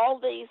 all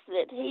these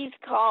that he's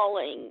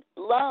calling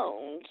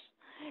loans,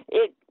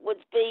 it would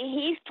be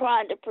he's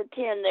trying to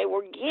pretend they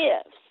were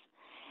gifts.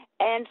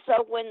 And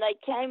so when they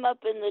came up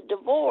in the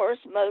divorce,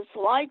 most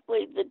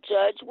likely the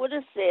judge would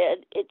have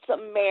said it's a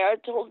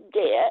marital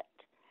debt,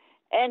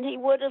 and he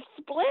would have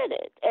split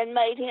it and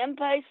made him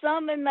pay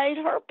some and made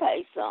her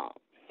pay some.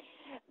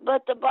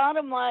 But the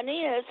bottom line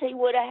is he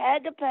would have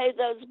had to pay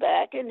those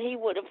back, and he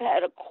would have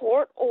had a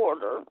court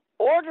order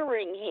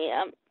ordering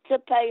him to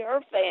pay her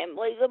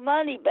family the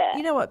money back.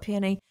 You know what,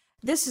 Penny?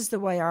 This is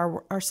the way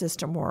our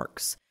system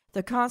works.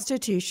 The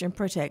Constitution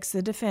protects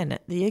the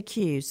defendant, the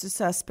accused, the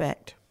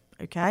suspect,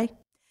 okay?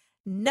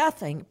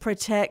 Nothing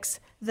protects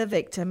the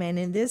victim, and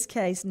in this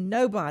case,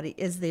 nobody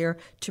is there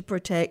to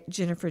protect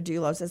Jennifer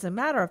Dulos. As a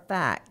matter of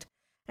fact,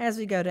 as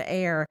we go to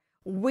air,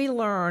 we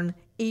learn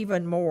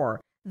even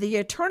more. The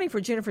attorney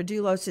for Jennifer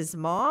Dulos'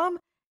 mom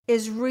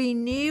is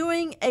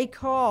renewing a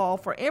call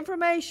for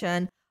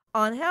information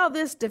on how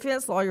this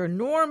defense lawyer,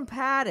 Norm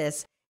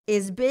Pattis,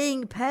 is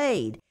being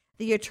paid.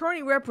 The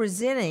attorney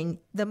representing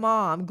the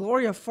mom,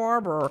 Gloria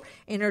Farber,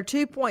 in her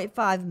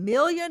 $2.5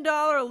 million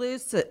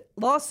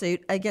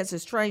lawsuit against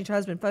estranged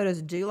husband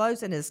Fotis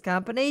Dulos and his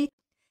company,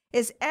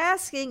 is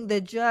asking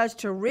the judge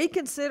to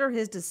reconsider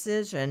his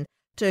decision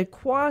to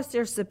quash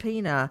their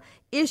subpoena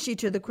issued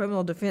to the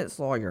criminal defense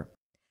lawyer.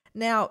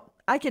 Now,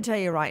 I can tell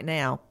you right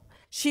now,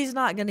 she's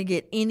not going to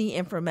get any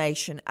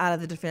information out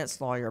of the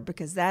defense lawyer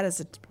because that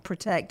is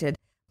protected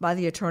by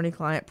the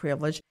attorney-client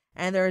privilege,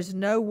 and there is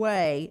no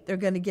way they're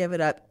going to give it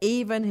up,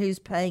 even who's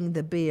paying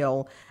the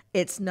bill.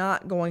 It's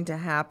not going to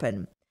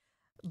happen.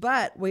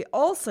 But we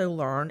also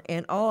learn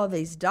in all of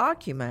these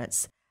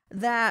documents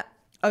that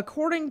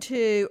according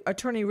to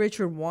attorney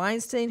Richard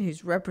Weinstein,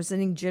 who's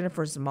representing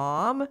Jennifer's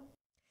mom,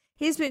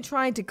 he's been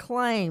trying to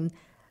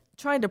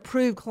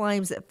prove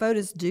claims that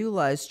Fotis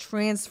Dulos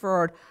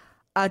transferred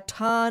a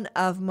ton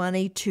of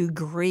money to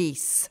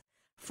Greece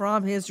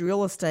from his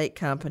real estate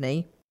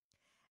company,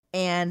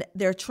 and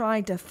they're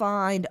trying to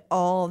find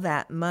all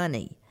that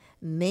money.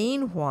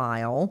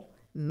 Meanwhile,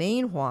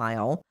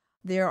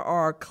 there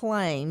are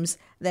claims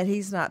that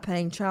he's not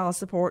paying child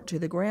support to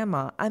the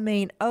grandma. I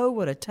mean, oh,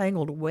 what a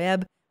tangled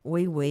web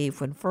we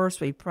weave when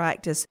first we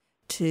practice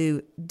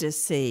to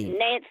deceive.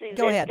 Nancy,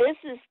 Go ahead.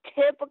 This is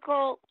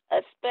typical,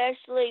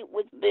 especially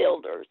with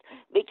builders,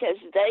 because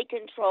they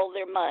control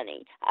their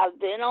money. I've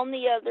been on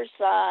the other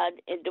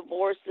side in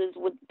divorces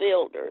with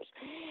builders,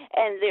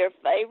 and their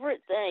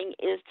favorite thing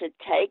is to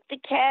take the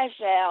cash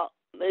out,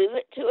 move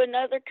it to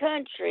another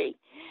country,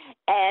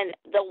 and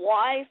the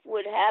wife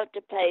would have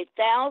to pay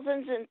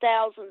thousands and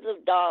thousands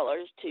of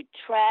dollars to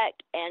track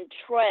and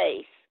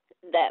trace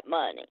that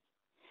money.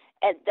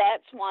 And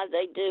that's why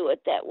they do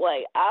it that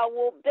way. I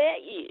will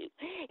bet you,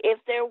 if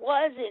there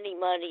was any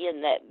money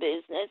in that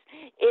business,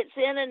 it's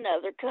in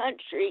another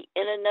country,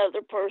 in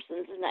another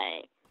person's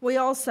name. We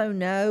also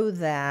know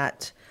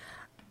that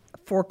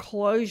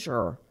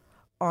foreclosure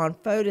on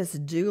Fotis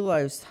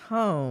Dulos'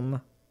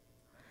 home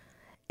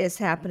is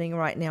happening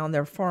right now in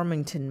their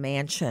Farmington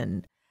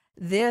mansion.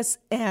 This,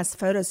 as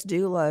Fotis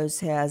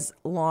Dulos has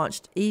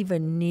launched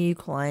even new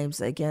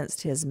claims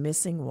against his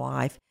missing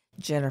wife,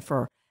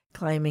 Jennifer,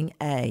 claiming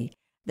A,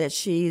 that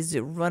she's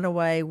run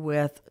away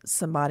with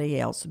somebody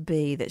else,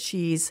 B, that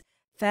she's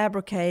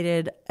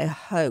fabricated a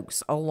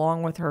hoax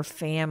along with her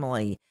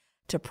family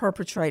to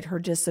perpetrate her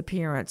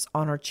disappearance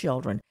on her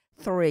children,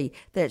 3,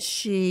 that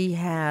she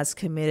has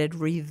committed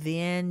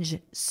revenge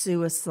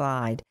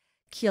suicide,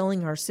 killing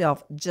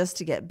herself just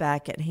to get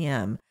back at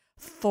him,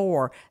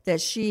 4,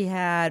 that she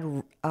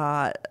had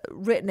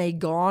written a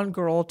Gone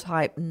Girl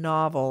type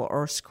novel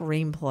or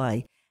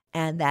screenplay,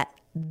 and that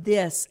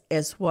this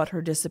is what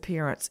her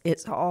disappearance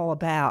is all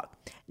about.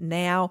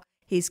 Now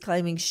he's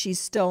claiming she's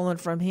stolen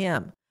from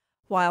him,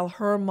 while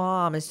her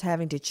mom is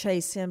having to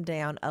chase him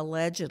down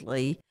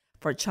allegedly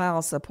for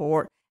child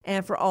support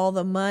and for all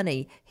the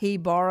money he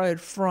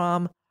borrowed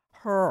from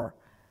her,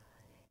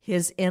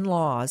 his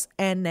in-laws.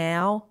 And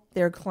now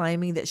they're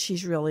claiming that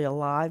she's really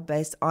alive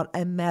based on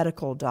a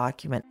medical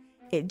document.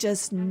 It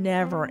just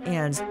never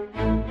ends.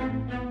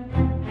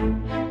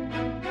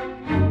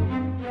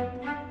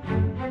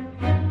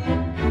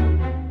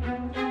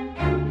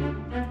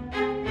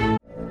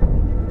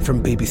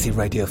 From BBC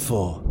Radio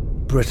 4,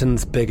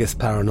 Britain's biggest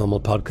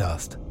paranormal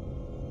podcast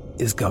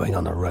is going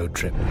on a road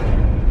trip.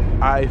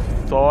 I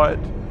thought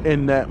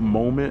in that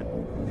moment,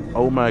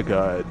 oh my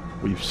God,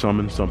 we've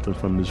summoned something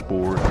from this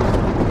board.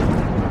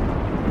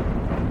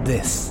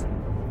 This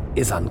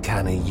is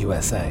Uncanny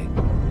USA.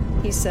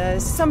 He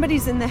says,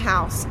 somebody's in the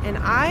house, and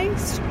I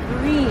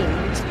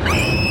screamed.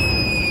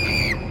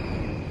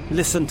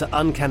 Listen to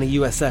Uncanny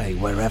USA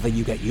wherever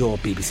you get your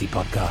BBC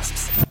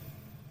podcasts,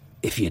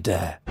 if you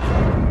dare.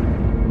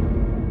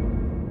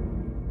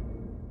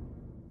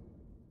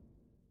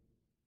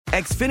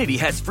 Xfinity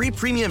has free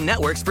premium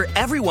networks for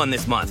everyone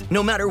this month,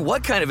 no matter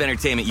what kind of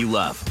entertainment you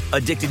love.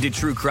 Addicted to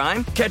true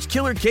crime? Catch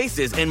killer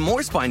cases and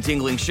more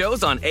spine-tingling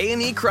shows on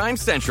A&E Crime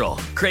Central.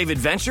 Crave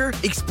adventure?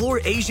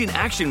 Explore Asian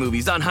action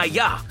movies on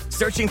Hi-YAH.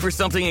 Searching for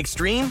something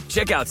extreme?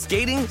 Check out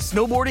skating,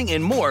 snowboarding,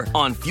 and more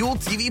on Fuel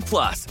TV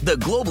Plus, the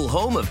global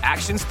home of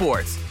action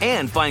sports.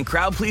 And find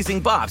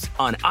crowd-pleasing bops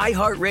on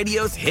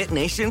iHeartRadio's Hit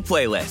Nation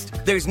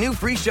playlist. There's new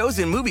free shows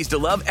and movies to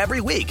love every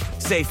week.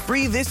 Say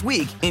free this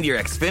week in your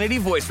Xfinity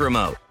voice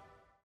remote.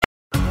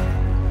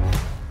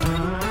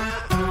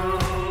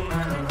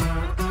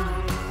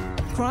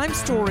 Crime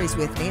Stories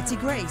with Nancy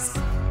Grace.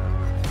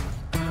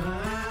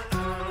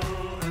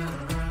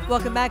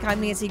 Welcome back. I'm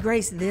Nancy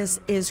Grace. This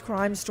is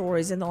Crime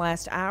Stories. In the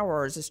last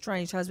hours,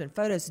 estranged husband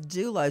Fotis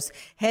Dulos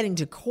heading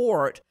to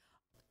court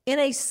in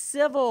a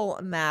civil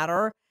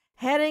matter,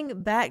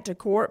 heading back to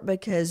court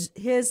because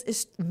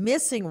his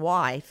missing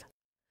wife,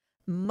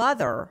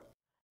 mother,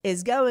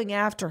 is going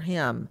after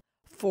him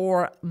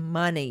for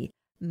money.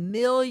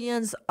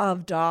 Millions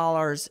of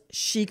dollars,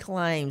 she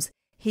claims,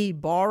 he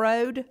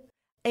borrowed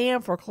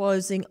and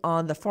foreclosing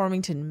on the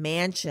Farmington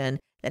mansion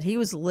that he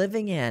was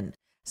living in.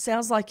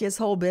 Sounds like his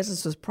whole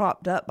business was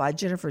propped up by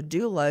Jennifer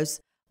Dulos'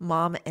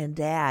 mom and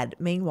dad.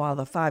 Meanwhile,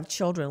 the 5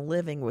 children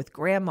living with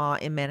grandma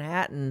in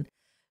Manhattan.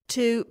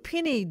 To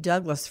Penny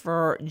Douglas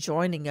Furr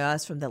joining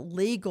us from the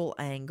legal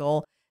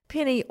angle.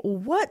 Penny,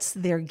 what's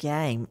their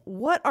game?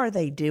 What are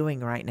they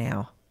doing right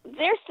now?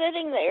 They're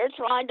sitting there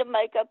trying to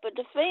make up a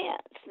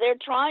defense. They're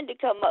trying to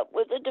come up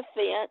with a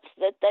defense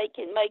that they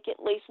can make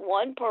at least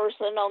one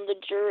person on the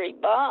jury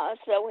buy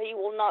so he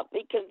will not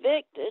be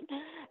convicted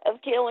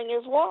of killing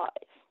his wife.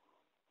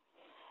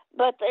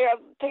 But they're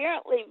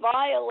apparently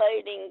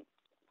violating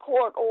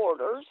court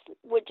orders,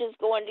 which is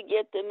going to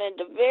get them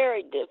into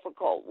very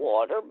difficult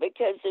water,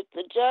 because if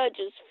the judge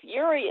is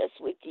furious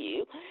with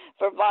you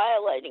for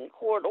violating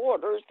court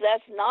orders,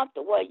 that's not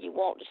the way you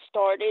want to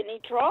start any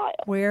trial.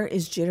 Where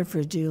is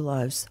Jennifer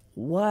Dulos?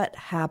 What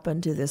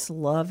happened to this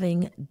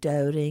loving,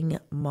 doting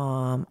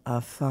mom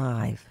of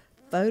 5?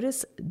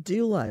 Fotis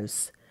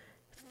Dulos,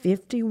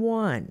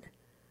 51,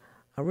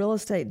 a real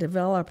estate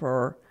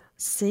developer,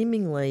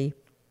 seemingly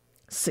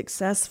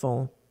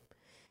successful,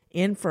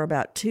 in for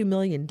about $2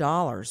 million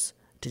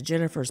to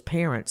Jennifer's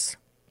parents.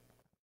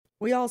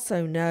 We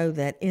also know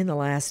that in the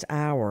last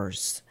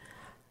hours,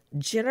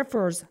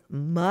 Jennifer's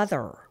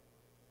mother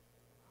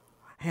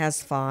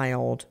has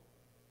filed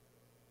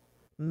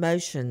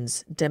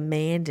motions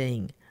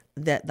demanding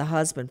that the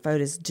husband,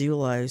 Fotis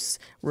Dulos,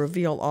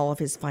 reveal all of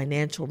his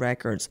financial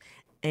records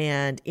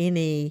and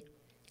any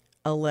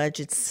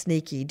alleged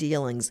sneaky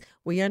dealings.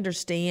 We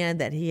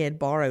understand that he had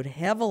borrowed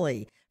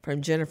heavily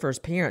from Jennifer's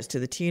parents to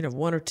the tune of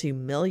 $1 or $2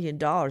 million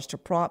to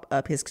prop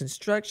up his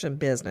construction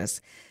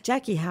business.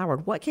 Jackie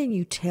Howard, what can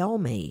you tell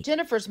me?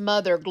 Jennifer's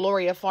mother,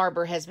 Gloria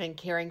Farber, has been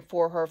caring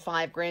for her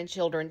 5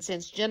 grandchildren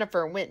since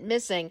Jennifer went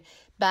missing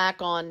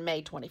back on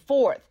May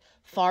 24th.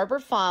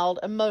 Farber filed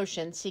a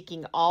motion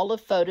seeking all of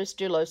Fotis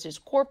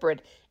Dulos'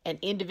 corporate and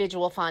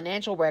individual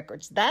financial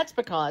records. That's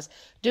because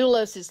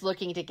Dulos is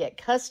looking to get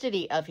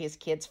custody of his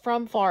kids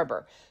from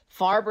Farber.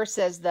 Farber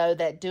says, though,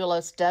 that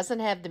Dulos doesn't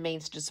have the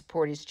means to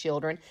support his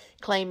children,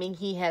 claiming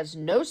he has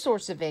no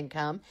source of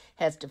income,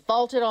 has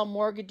defaulted on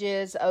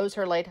mortgages, owes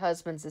her late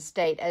husband's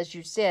estate, as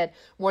you said,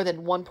 more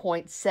than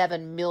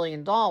 $1.7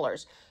 million.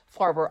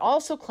 Farber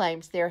also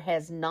claims there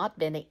has not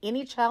been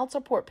any child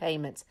support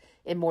payments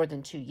in more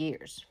than 2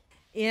 years.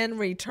 In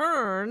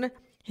return,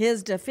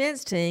 his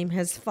defense team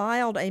has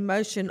filed a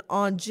motion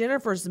on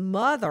Jennifer's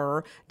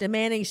mother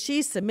demanding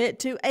she submit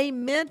to a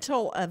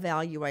mental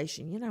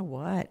evaluation. You know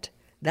what?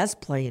 That's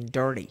playing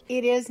dirty.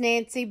 It is,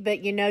 Nancy,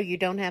 but you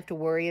don't have to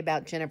worry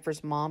about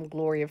Jennifer's mom,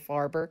 Gloria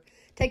Farber.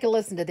 Take a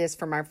listen to this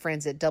from our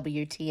friends at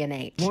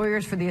WTNH.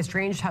 Lawyers for the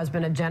estranged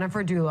husband of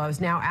Jennifer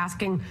Dulos now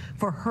asking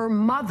for her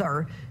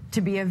mother to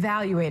be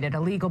evaluated. A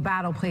legal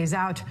battle plays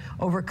out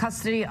over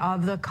custody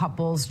of the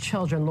couple's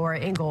children. Laura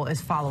Ingle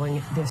is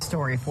following this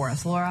story for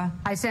us. Laura?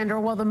 Hi, Sandra.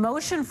 Well, the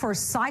motion for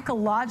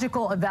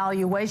psychological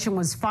evaluation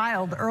was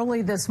filed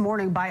early this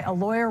morning by a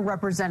lawyer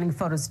representing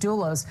Fotis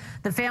Dulos.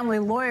 The family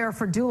lawyer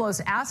for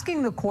Dulos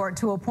asking the court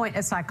to appoint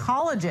a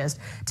psychologist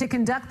to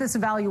conduct this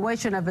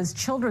evaluation of his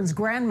children's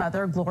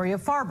grandmother, Gloria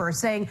Farber,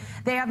 saying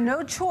they have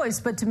no choice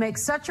but to make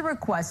such a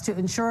request to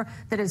ensure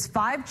that his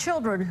 5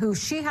 children, who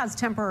she has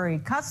temporary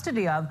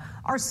custody of,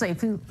 are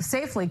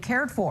safely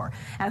cared for.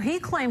 Now, he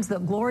claims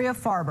that Gloria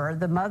Farber,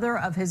 the mother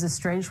of his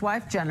estranged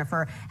wife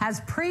Jennifer,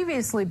 has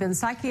previously been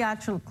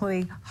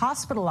psychiatrically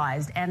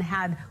hospitalized and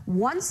had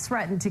once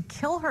threatened to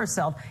kill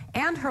herself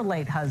and her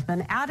late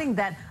husband, adding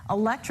that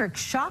electric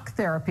shock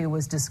therapy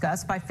was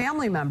discussed by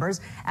family members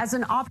as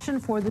an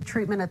option for the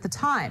treatment at the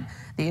time.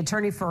 The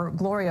attorney for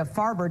Gloria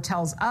Farber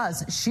tells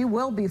us she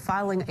will be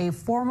filing a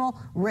formal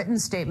written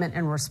statement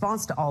in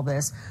response to all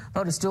this.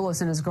 Fotis Dulos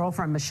and his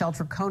girlfriend Michelle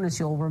Troconis,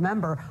 you'll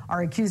remember,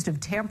 are accused of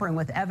tampering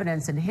with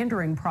evidence and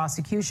hindering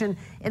prosecution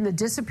in the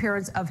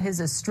disappearance of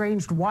his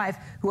estranged wife,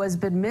 who has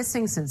been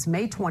missing since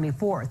May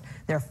 24th.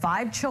 Their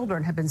 5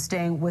 children have been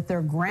staying with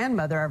their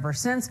grandmother ever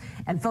since,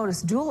 and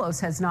Fotis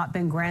Dulos has not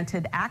been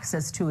granted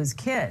access to his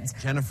kids.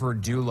 Jennifer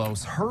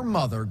Dulos, her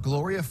mother,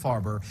 Gloria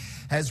Farber,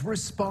 has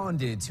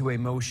responded to a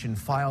motion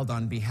filed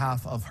on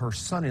behalf of her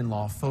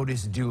son-in-law,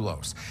 Fotis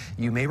Dulos.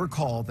 You may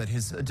recall that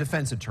his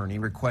defense attorney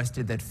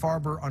requested that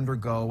Farber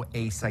undergo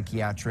a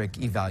psychiatric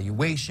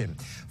evaluation.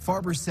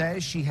 Farber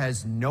says she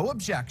has no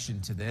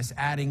objection to this,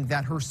 adding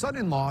that her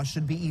son-in-law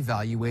should be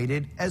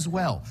evaluated as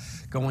well,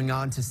 going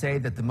on to say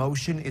that the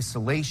motion is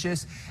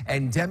salacious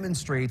and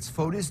demonstrates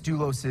Fotis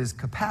Dulos'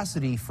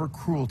 capacity for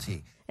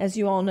cruelty. As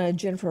you all know,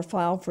 Jennifer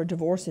filed for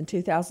divorce in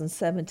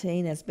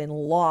 2017, has been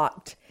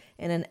locked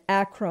in an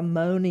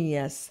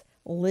acrimonious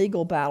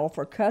legal battle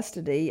for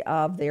custody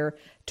of their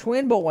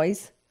twin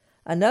boys,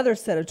 another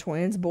set of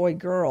twins,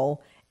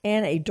 boy-girl,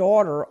 and a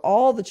daughter,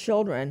 all the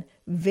children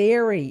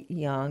very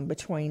young,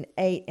 between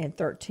 8 and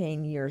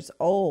 13 years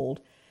old.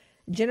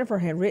 Jennifer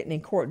had written in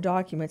court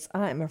documents,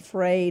 "I am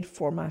afraid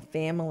for my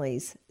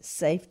family's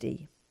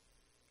safety."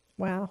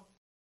 Wow.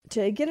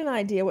 To get an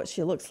idea what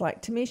she looks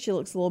like, to me she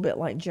looks a little bit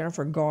like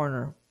Jennifer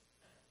Garner.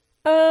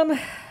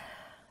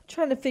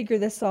 trying to figure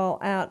this all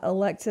out.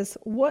 Alexis,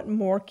 what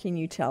more can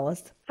you tell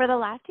us? For the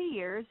last 2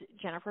 years,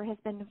 Jennifer has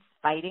been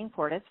fighting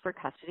Fortis for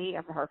custody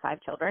of her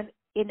 5 children.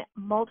 In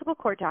multiple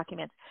court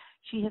documents,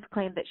 she has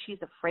claimed that she's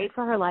afraid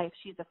for her life.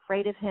 She's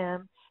afraid of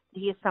him.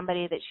 He is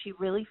somebody that she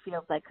really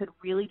feels like could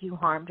really do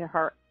harm to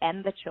her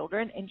and the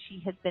children, and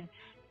she has been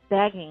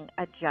begging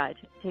a judge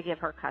to give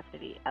her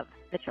custody of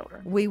the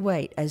children. We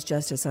wait as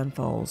justice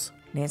unfolds.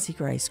 Nancy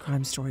Grace,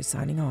 Crime Story,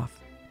 signing off.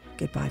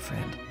 Goodbye,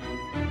 friend.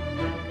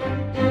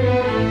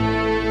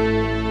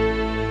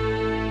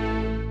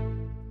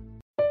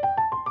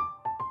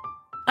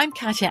 I'm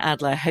Katya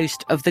Adler,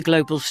 host of The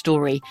Global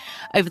Story.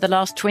 Over the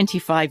last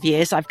 25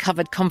 years, I've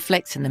covered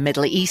conflicts in the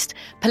Middle East,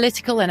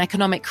 political and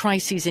economic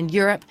crises in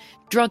Europe,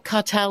 drug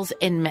cartels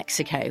in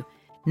Mexico.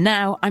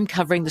 Now I'm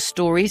covering the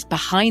stories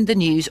behind the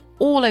news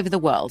all over the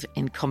world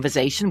in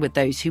conversation with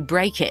those who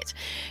break it.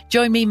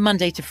 Join me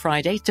Monday to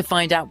Friday to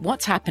find out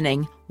what's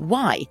happening,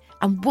 why,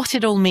 and what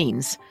it all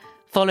means.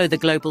 Follow The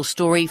Global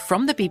Story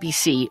from the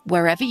BBC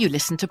wherever you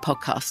listen to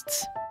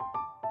podcasts.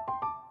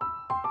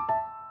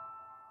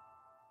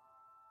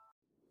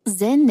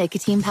 Zyn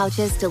nicotine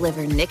pouches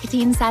deliver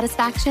nicotine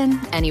satisfaction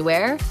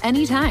anywhere,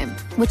 anytime,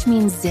 which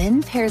means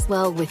Zyn pairs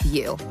well with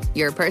you,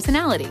 your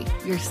personality,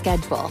 your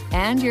schedule,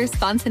 and your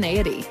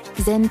spontaneity.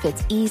 Zyn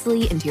fits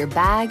easily into your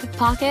bag,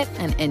 pocket,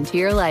 and into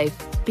your life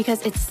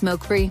because it's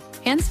smoke-free,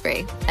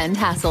 hands-free, and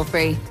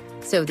hassle-free.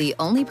 So the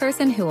only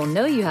person who will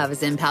know you have a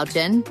Zyn pouch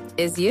in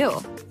is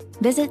you.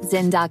 Visit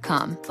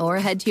Zyn.com or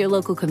head to your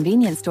local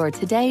convenience store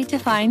today to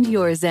find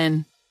your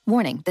Zyn.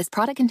 Warning, this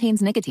product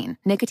contains nicotine.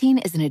 Nicotine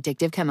is an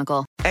addictive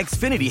chemical.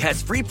 Xfinity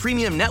has free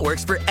premium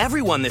networks for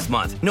everyone this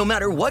month, no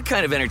matter what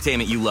kind of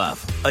entertainment you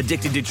love.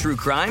 Addicted to true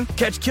crime?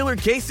 Catch killer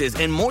cases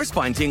and more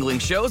spine-tingling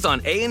shows on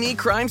A&E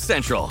Crime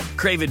Central.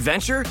 Crave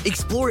adventure?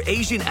 Explore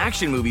Asian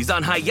action movies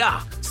on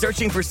Hi-YAH.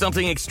 Searching for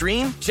something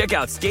extreme? Check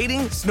out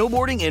skating,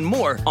 snowboarding, and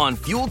more on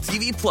Fuel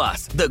TV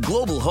Plus, the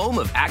global home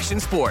of action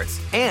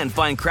sports. And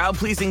find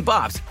crowd-pleasing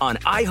bops on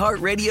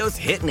iHeartRadio's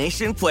Hit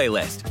Nation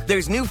playlist.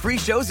 There's new free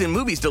shows and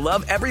movies to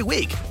love every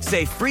week.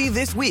 Say free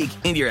this week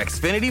in your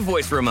Xfinity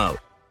voice remote.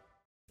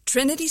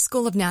 Trinity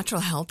School of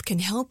Natural Health can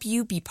help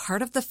you be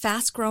part of the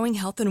fast-growing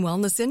health and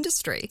wellness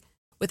industry.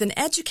 With an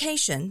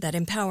education that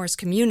empowers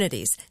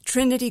communities,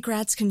 Trinity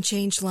grads can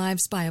change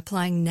lives by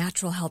applying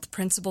natural health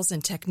principles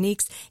and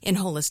techniques in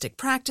holistic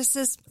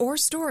practices or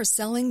stores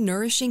selling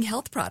nourishing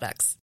health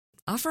products.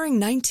 Offering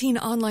 19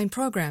 online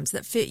programs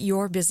that fit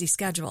your busy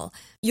schedule,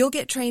 you'll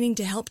get training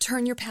to help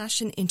turn your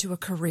passion into a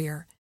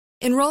career.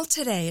 Enroll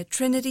today at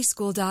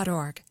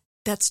trinityschool.org.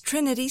 That's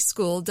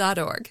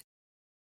trinityschool.org.